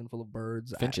an island full of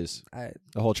birds, finches,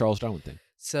 the whole Charles Darwin thing.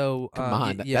 So come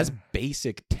on, that's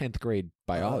basic 10th grade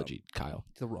biology, Kyle.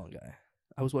 The wrong guy.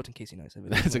 I was watching Casey Neistat.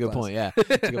 That's a good point. Yeah,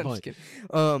 that's a good point.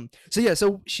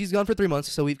 So she's gone for 3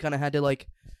 months. So we've kind of had to like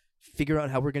figure out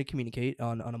how we're going to communicate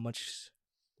on a much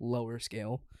lower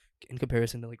scale in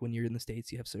comparison to like when you're in the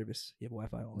States, you have service, you have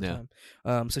Wi-Fi all the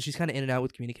time. So she's kind of in and out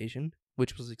with communication,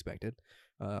 which was expected.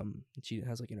 She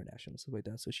has like international stuff like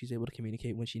that, so she's able to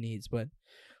communicate when she needs. But,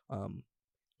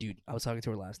 dude, I was talking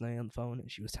to her last night on the phone,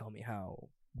 and she was telling me how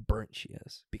burnt she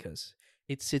is because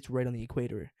it sits right on the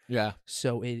equator. Yeah.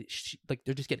 So like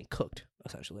they're just getting cooked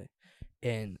essentially,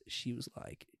 and she was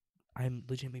like, "I'm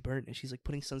legitimately burnt," and she's like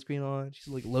putting sunscreen on, she's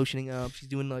like lotioning up, she's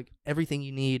doing like everything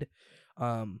you need,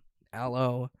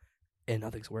 aloe, and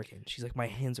nothing's working. She's like, "My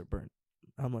hands are burnt."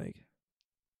 I'm like,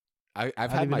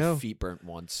 I've had my feet burnt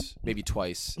once, maybe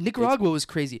twice. Nicaragua was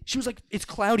crazy. She was like, "It's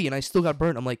cloudy and I still got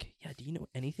burnt." I'm like, "Yeah, do you know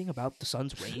anything about the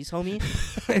sun's rays, homie?"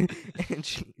 And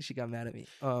she got mad at me.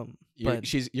 You're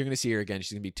gonna see her again.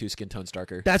 She's gonna be 2 skin tones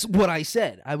darker. That's what I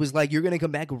said. I was like, "You're gonna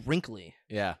come back wrinkly."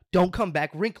 Yeah. Don't come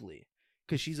back wrinkly,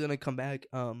 because she's gonna come back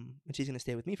and she's gonna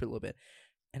stay with me for a little bit.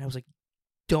 And I was like,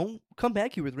 "Don't come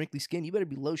back here with wrinkly skin. You better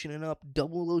be lotioning up,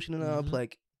 double lotioning up,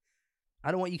 like." I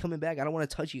don't want you coming back. I don't want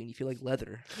to touch you and you feel like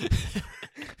leather.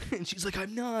 And she's like,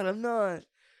 I'm not.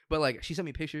 But like, she sent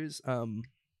me pictures. And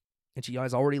she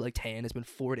is already like tan. It's been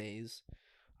 4 days.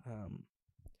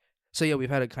 So yeah, we've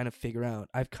had to kind of figure out.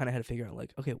 I've kind of had to figure out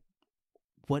like, okay,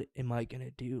 what am I gonna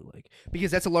do? Like,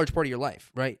 because that's a large part of your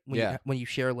life, right? When you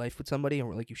share life with somebody,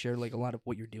 or like you share like a lot of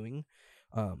what you're doing,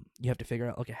 you have to figure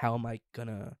out, okay, how am I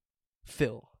gonna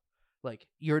fill? Like,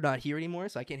 you're not here anymore,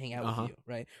 so I can't hang out with you,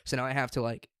 right? So now I have to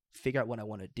like figure out what I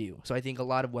want to do. So I think a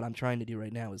lot of what I'm trying to do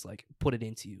right now is like put it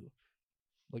into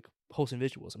like wholesome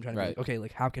visuals. I'm trying to be like, okay,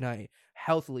 like how can I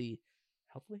healthily,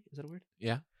 is that a word?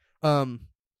 Yeah.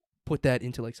 Put that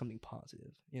into like something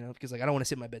positive, you know, because like I don't want to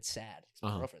sit in my bed sad.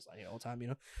 My girlfriend's like all the time, you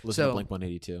know. Listen to Blink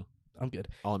 182. I'm good.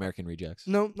 All American Rejects.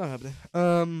 No, not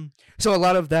happening. So a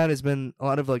lot of that has been a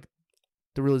lot of like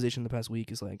the realization the past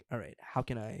week is like, all right, how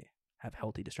can I have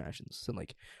healthy distractions? So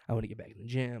like I want to get back in the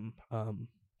gym.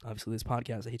 Obviously this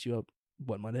podcast, I hit you up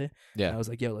Monday? Yeah. And I was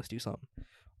like, yo, let's do something.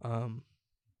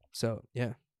 So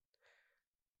yeah.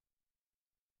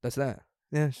 That's that.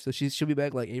 Yeah, so she'll be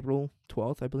back like April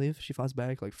 12th, I believe. She flies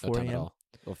back like 4 a.m.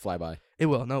 It'll fly by. It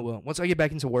will. No, it will. Once I get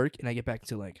back into work and I get back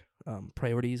into like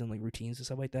priorities and like routines and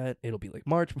stuff like that, it'll be like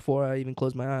March before I even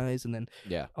close my eyes, and then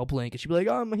I'll blink and she'll be like,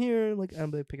 "Oh, I'm here." Like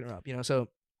I'm like, picking her up, you know. So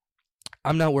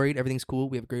I'm not worried. Everything's cool.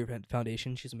 We have a great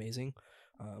foundation. She's amazing.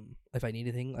 If I need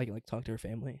anything, I can like talk to her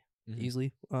family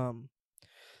easily. So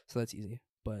that's easy.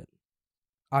 But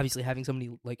obviously, having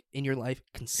somebody like in your life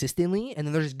consistently, and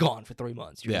then they're just gone for 3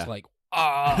 months, you're just like,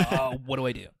 what do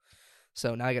I do?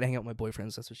 So now I gotta hang out with my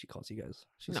boyfriends. That's what she calls you guys.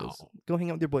 She says, "Go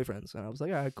hang out with your boyfriends." And I was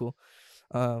like, "All right, cool."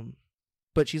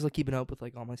 But she's like keeping up with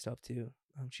like all my stuff too.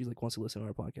 She like wants to listen to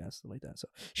our podcast, stuff like that. So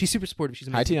she's super supportive. She's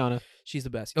amazing. Hi, Tiana. She's the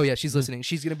best. Oh yeah, she's listening.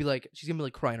 She's gonna be like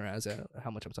crying her eyes out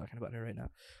how much I'm talking about her right now.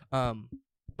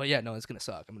 But yeah, no, it's gonna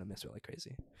suck. I'm gonna miss her like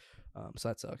crazy. So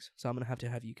that sucks. So I'm gonna have to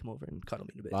have you come over and cuddle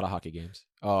me in a bit. A lot of hockey games.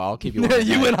 Oh, I'll keep you.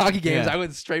 You win hockey games. I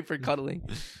went straight for cuddling.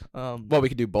 Well, we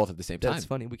could do both at the same time. That's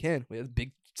funny. We can. We have a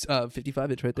big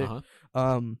 55-inch right there.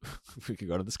 We could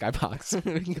go to the Skybox.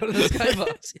 We can go to the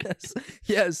Skybox.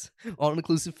 Yes. All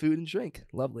inclusive food and drink.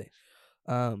 Lovely.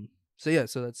 So yeah.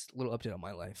 So that's a little update on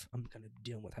my life. I'm kind of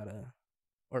dealing with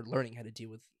learning how to deal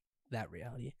with that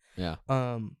reality. Yeah.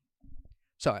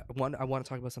 So I want to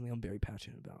talk about something I'm very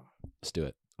passionate about. Let's do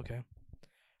it. Okay.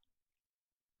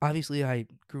 Obviously, I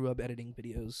grew up editing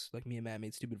videos. Like me and Matt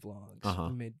made stupid vlogs.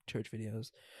 We made church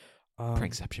videos.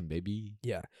 Prankception, baby.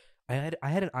 Yeah. I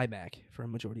had an iMac for a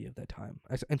majority of that time.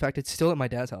 In fact, it's still at my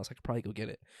dad's house. I could probably go get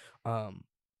it.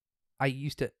 I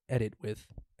used to edit with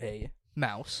a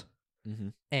mouse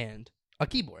and a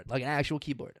keyboard, like an actual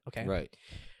keyboard. Okay. Right.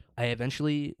 That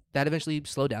eventually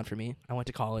slowed down for me. I went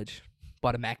to college,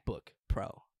 bought a MacBook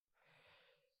Pro.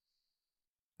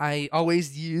 I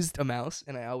always used a mouse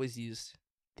and I always used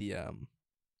the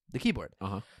keyboard.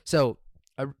 So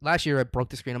last year I broke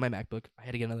the screen on my MacBook. I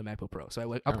had to get another MacBook Pro. So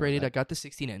I upgraded. I got the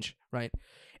 16-inch, right?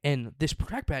 And this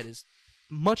trackpad is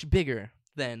much bigger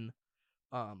than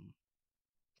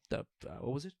the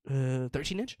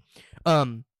 13-inch.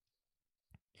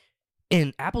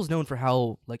 And Apple's known for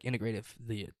how like integrative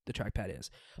the trackpad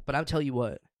is. But I'll tell you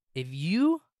what, if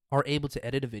you are able to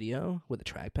edit a video with a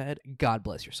trackpad, God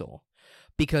bless your soul.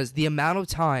 Because the amount of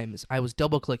times I was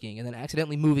double clicking and then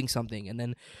accidentally moving something, and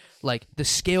then like the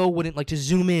scale wouldn't like to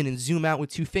zoom in and zoom out with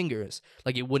 2 fingers,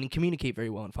 like it wouldn't communicate very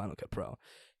well in Final Cut Pro.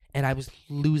 And I was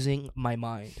losing my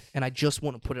mind. And I just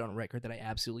want to put it on record that I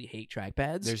absolutely hate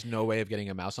trackpads. There's no way of getting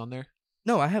a mouse on there?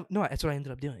 No, that's what I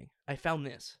ended up doing. I found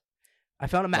this. I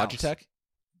found a mouse. Logitech?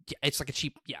 Yeah, it's like a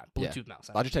cheap, Bluetooth mouse.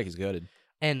 Logitech is good.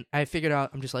 And I figured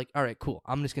out, I'm just like, all right, cool.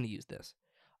 I'm just going to use this.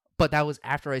 But that was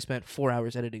after I spent 4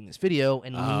 hours editing this video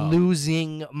and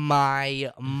losing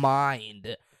my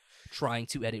mind trying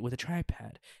to edit with a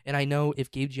trackpad. And I know if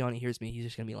Gabe Gianni hears me, he's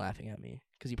just going to be laughing at me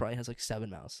because he probably has like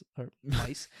 7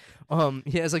 mice.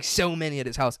 He has like so many at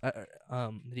his house that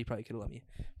he probably could have let me.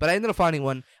 But I ended up finding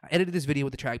one. I edited this video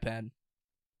with the trackpad.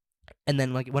 And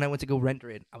then like when I went to go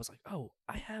render it, I was like, oh,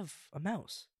 I have a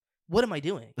mouse. What am I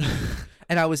doing?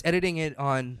 And I was editing it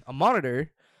on a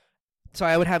monitor. So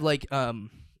I would have like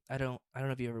I don't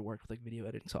know if you ever worked with like video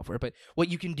editing software, but what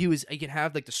you can do is you can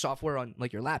have like the software on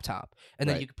like your laptop, and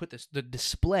then you can put the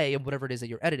display of whatever it is that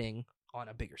you're editing on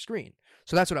a bigger screen.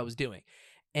 So that's what I was doing,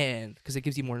 and because it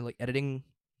gives you more like editing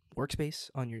workspace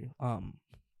on your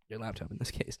laptop in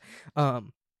this case.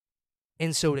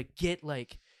 And so to get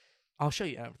like, I'll show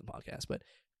you after the podcast, but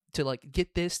to like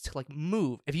get this to like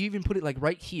move, if you even put it like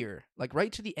right here, like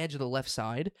right to the edge of the left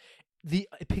side,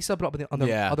 it picks up on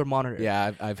the other monitor.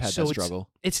 Yeah, I've had that struggle.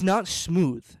 It's not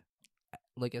smooth,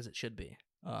 like as it should be.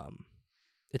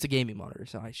 It's a gaming monitor,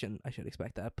 so I should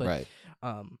expect that. But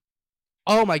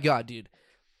oh my god, dude,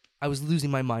 I was losing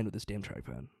my mind with this damn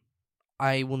tripod.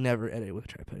 I will never edit with a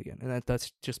tripod again, and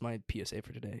that's just my PSA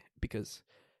for today, because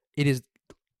it is.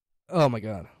 Oh my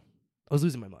god, I was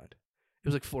losing my mind. It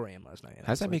was like 4 a.m. last night.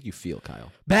 How does that make you feel,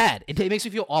 Kyle? Bad. It makes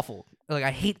me feel awful. Like I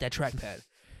hate that trackpad.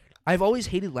 I've always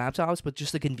hated laptops, but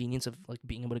just the convenience of like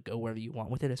being able to go wherever you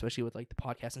want with it, especially with like the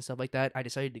podcast and stuff like that, I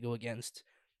decided to go against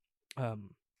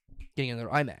getting another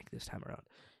iMac this time around.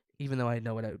 Even though I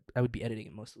know what I would be editing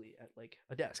it mostly at like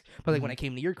a desk. But like when I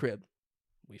came to your crib,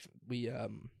 we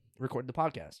recorded the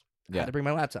podcast. I had to bring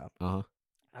my laptop.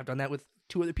 I've done that with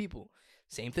 2 other people.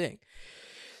 Same thing.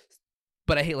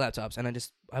 But I hate laptops, and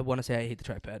I want to say I hate the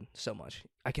trackpad so much.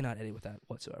 I cannot edit with that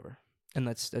whatsoever. And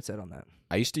that's it on that.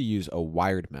 I used to use a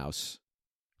wired mouse,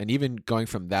 and even going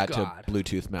from that to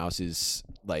Bluetooth mouse is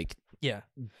like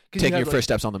taking your first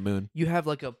steps on the moon. You have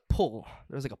like a pull.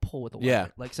 There's like a pull with the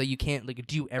wire. Like so you can't like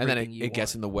do everything. And then it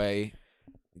gets in the way.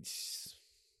 It's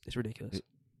ridiculous.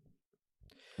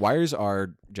 Wires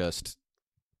are just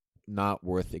not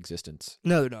worth existence.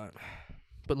 No, they're not.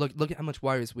 But look at how much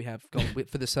wires we have going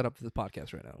for the setup for the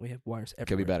podcast right now. We have wires everywhere.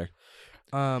 Could be better.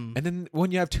 And then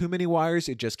when you have too many wires,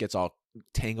 it just gets all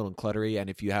tangled and cluttery. And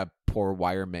if you have poor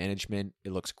wire management,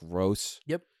 it looks gross.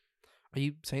 Yep. Are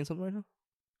you saying something right now?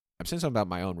 I'm saying something about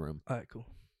my own room. All right, cool.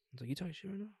 It's like, you talking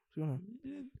shit right now? What's going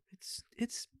on?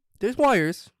 It's there's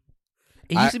wires.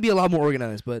 It used to be a lot more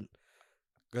organized, but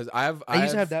because I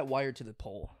used to have that wire to the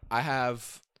pole. I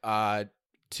have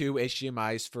 2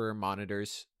 HDMIs for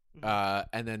monitors.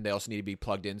 And then they also need to be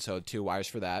plugged in, so 2 wires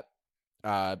for that.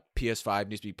 PS5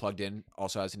 needs to be plugged in,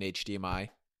 also has an HDMI.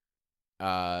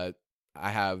 I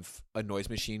have a noise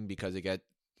machine because it gets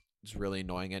really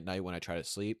annoying at night when I try to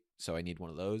sleep, so I need one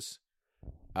of those.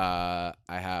 You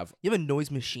have a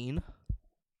noise machine?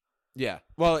 Yeah.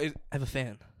 Well, I have a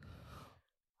fan.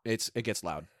 It gets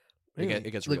loud. Really?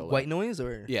 It gets like real loud. White noise,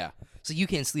 or yeah. So you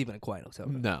can't sleep in a quiet hotel?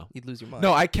 No, you'd lose your mind.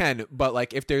 No, I can, but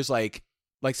like if there's like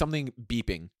something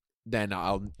beeping, then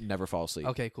I'll never fall asleep.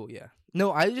 Okay, cool, yeah.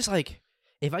 No, I just like,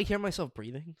 if I hear myself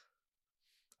breathing,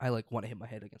 I like want to hit my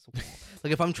head against the wall.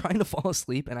 Like if I'm trying to fall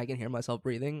asleep and I can hear myself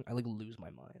breathing, I like lose my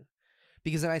mind.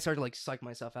 Because then I start to like psych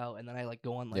myself out, and then I like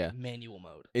go on like manual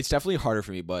mode. It's definitely harder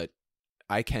for me, but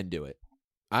I can do it.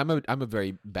 I'm a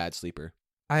very bad sleeper.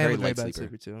 I am a very bad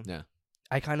sleeper too. Yeah.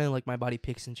 I kind of like, my body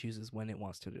picks and chooses when it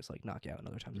wants to just like knock out, and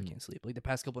other times I can't sleep. Like the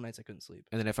past couple nights I couldn't sleep.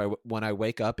 And then when I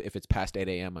wake up, if it's past 8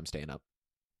 a.m., I'm staying up.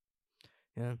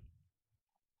 Yeah.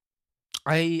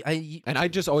 And I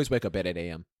just always wake up at 8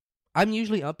 a.m. I'm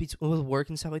usually up with work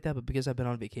and stuff like that, but because I've been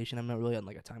on vacation, I'm not really on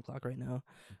like a time clock right now.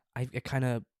 I kind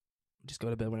of just go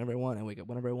to bed whenever I want. I wake up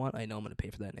whenever I want. I know I'm going to pay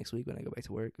for that next week when I go back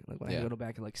to work. Like when I go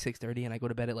back at like 6:30 and I go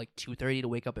to bed at like 2:30 to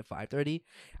wake up at 5:30,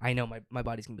 I know my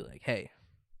body's going to be like, hey,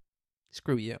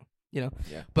 screw you, you know?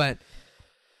 Yeah. But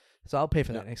so I'll pay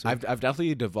for that next week. I've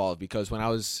definitely devolved, because when I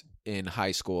was in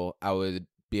high school, I would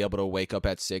be able to wake up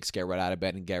at 6, get right out of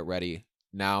bed and get ready.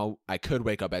 Now I could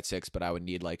wake up at 6, but I would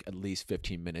need like at least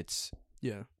 15 minutes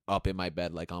up in my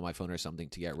bed, like on my phone or something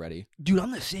to get ready. Dude,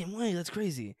 I'm the same way. That's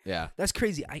crazy. Yeah. That's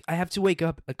crazy. I have to wake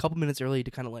up a couple minutes early to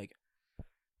kind of like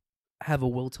have a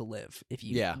will to live, if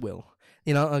you will.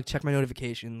 You know, like check my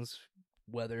notifications,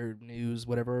 weather, news,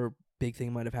 whatever big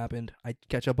thing might have happened. I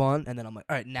catch up on, and then I'm like,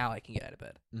 all right, now I can get out of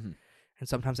bed. Mm-hmm. And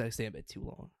sometimes I stay in bed too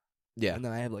long. Yeah. And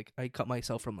then I cut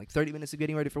myself from like 30 minutes of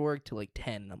getting ready for work to like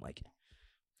 10. And I'm like,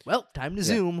 well, time to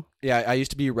Zoom. Yeah, I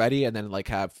used to be ready and then like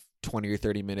have 20 or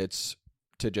 30 minutes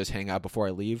to just hang out before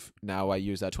I leave. Now I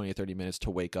use that 20 or 30 minutes to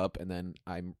wake up, and then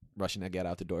I'm rushing to get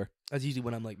out the door. That's usually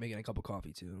when I'm like making a cup of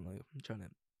coffee too. I'm like, I'm trying to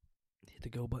hit the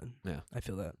go button. Yeah. I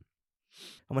feel that.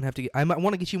 I'm gonna have to get. I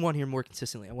want to get you on here more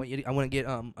consistently. I want to get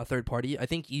a third party. I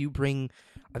think you bring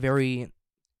a very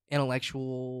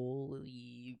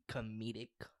intellectually comedic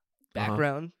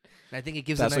background, and I think it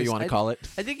gives. That's what you want to call it.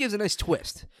 I think it gives a nice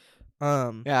twist.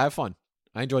 Yeah, I have fun.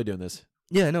 I enjoy doing this.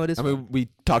 Yeah, no, it is. I mean, we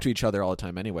talk to each other all the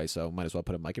time anyway, so might as well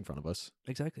put a mic in front of us.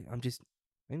 Exactly. I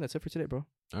think that's it for today, bro.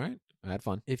 All right, I had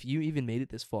fun. If you even made it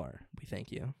this far, we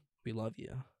thank you. We love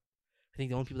you. I think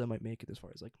the only people that might make it this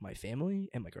far is like my family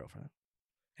and my girlfriend.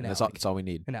 And that's all we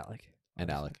need. And Alec. And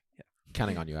obviously. Alec. Yeah.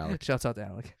 Counting on you, Alec. Shouts out to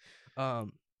Alec.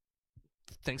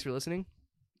 Thanks for listening.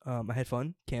 I had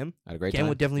fun. Cam. I had a great Cam time.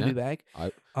 would definitely be back.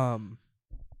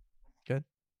 Good.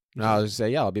 No, I was just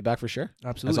say, yeah, I'll be back for sure.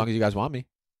 Absolutely. As long as you guys want me.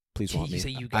 Please want me. You say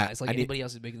you guys. Anybody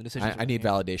else is making the decision. I need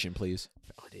validation, please.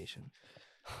 Validation.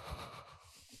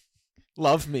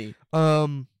 Love me.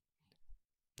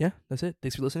 Yeah, that's it.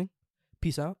 Thanks for listening.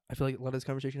 Peace out. I feel like a lot of this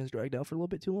conversation has dragged out for a little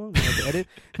bit too long.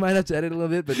 Might have to edit a little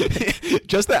bit, but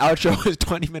just the outro was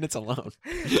 20 minutes alone.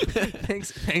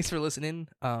 Thanks for listening.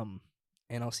 And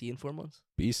I'll see you in 4 months.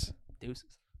 Peace.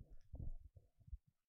 Deuces.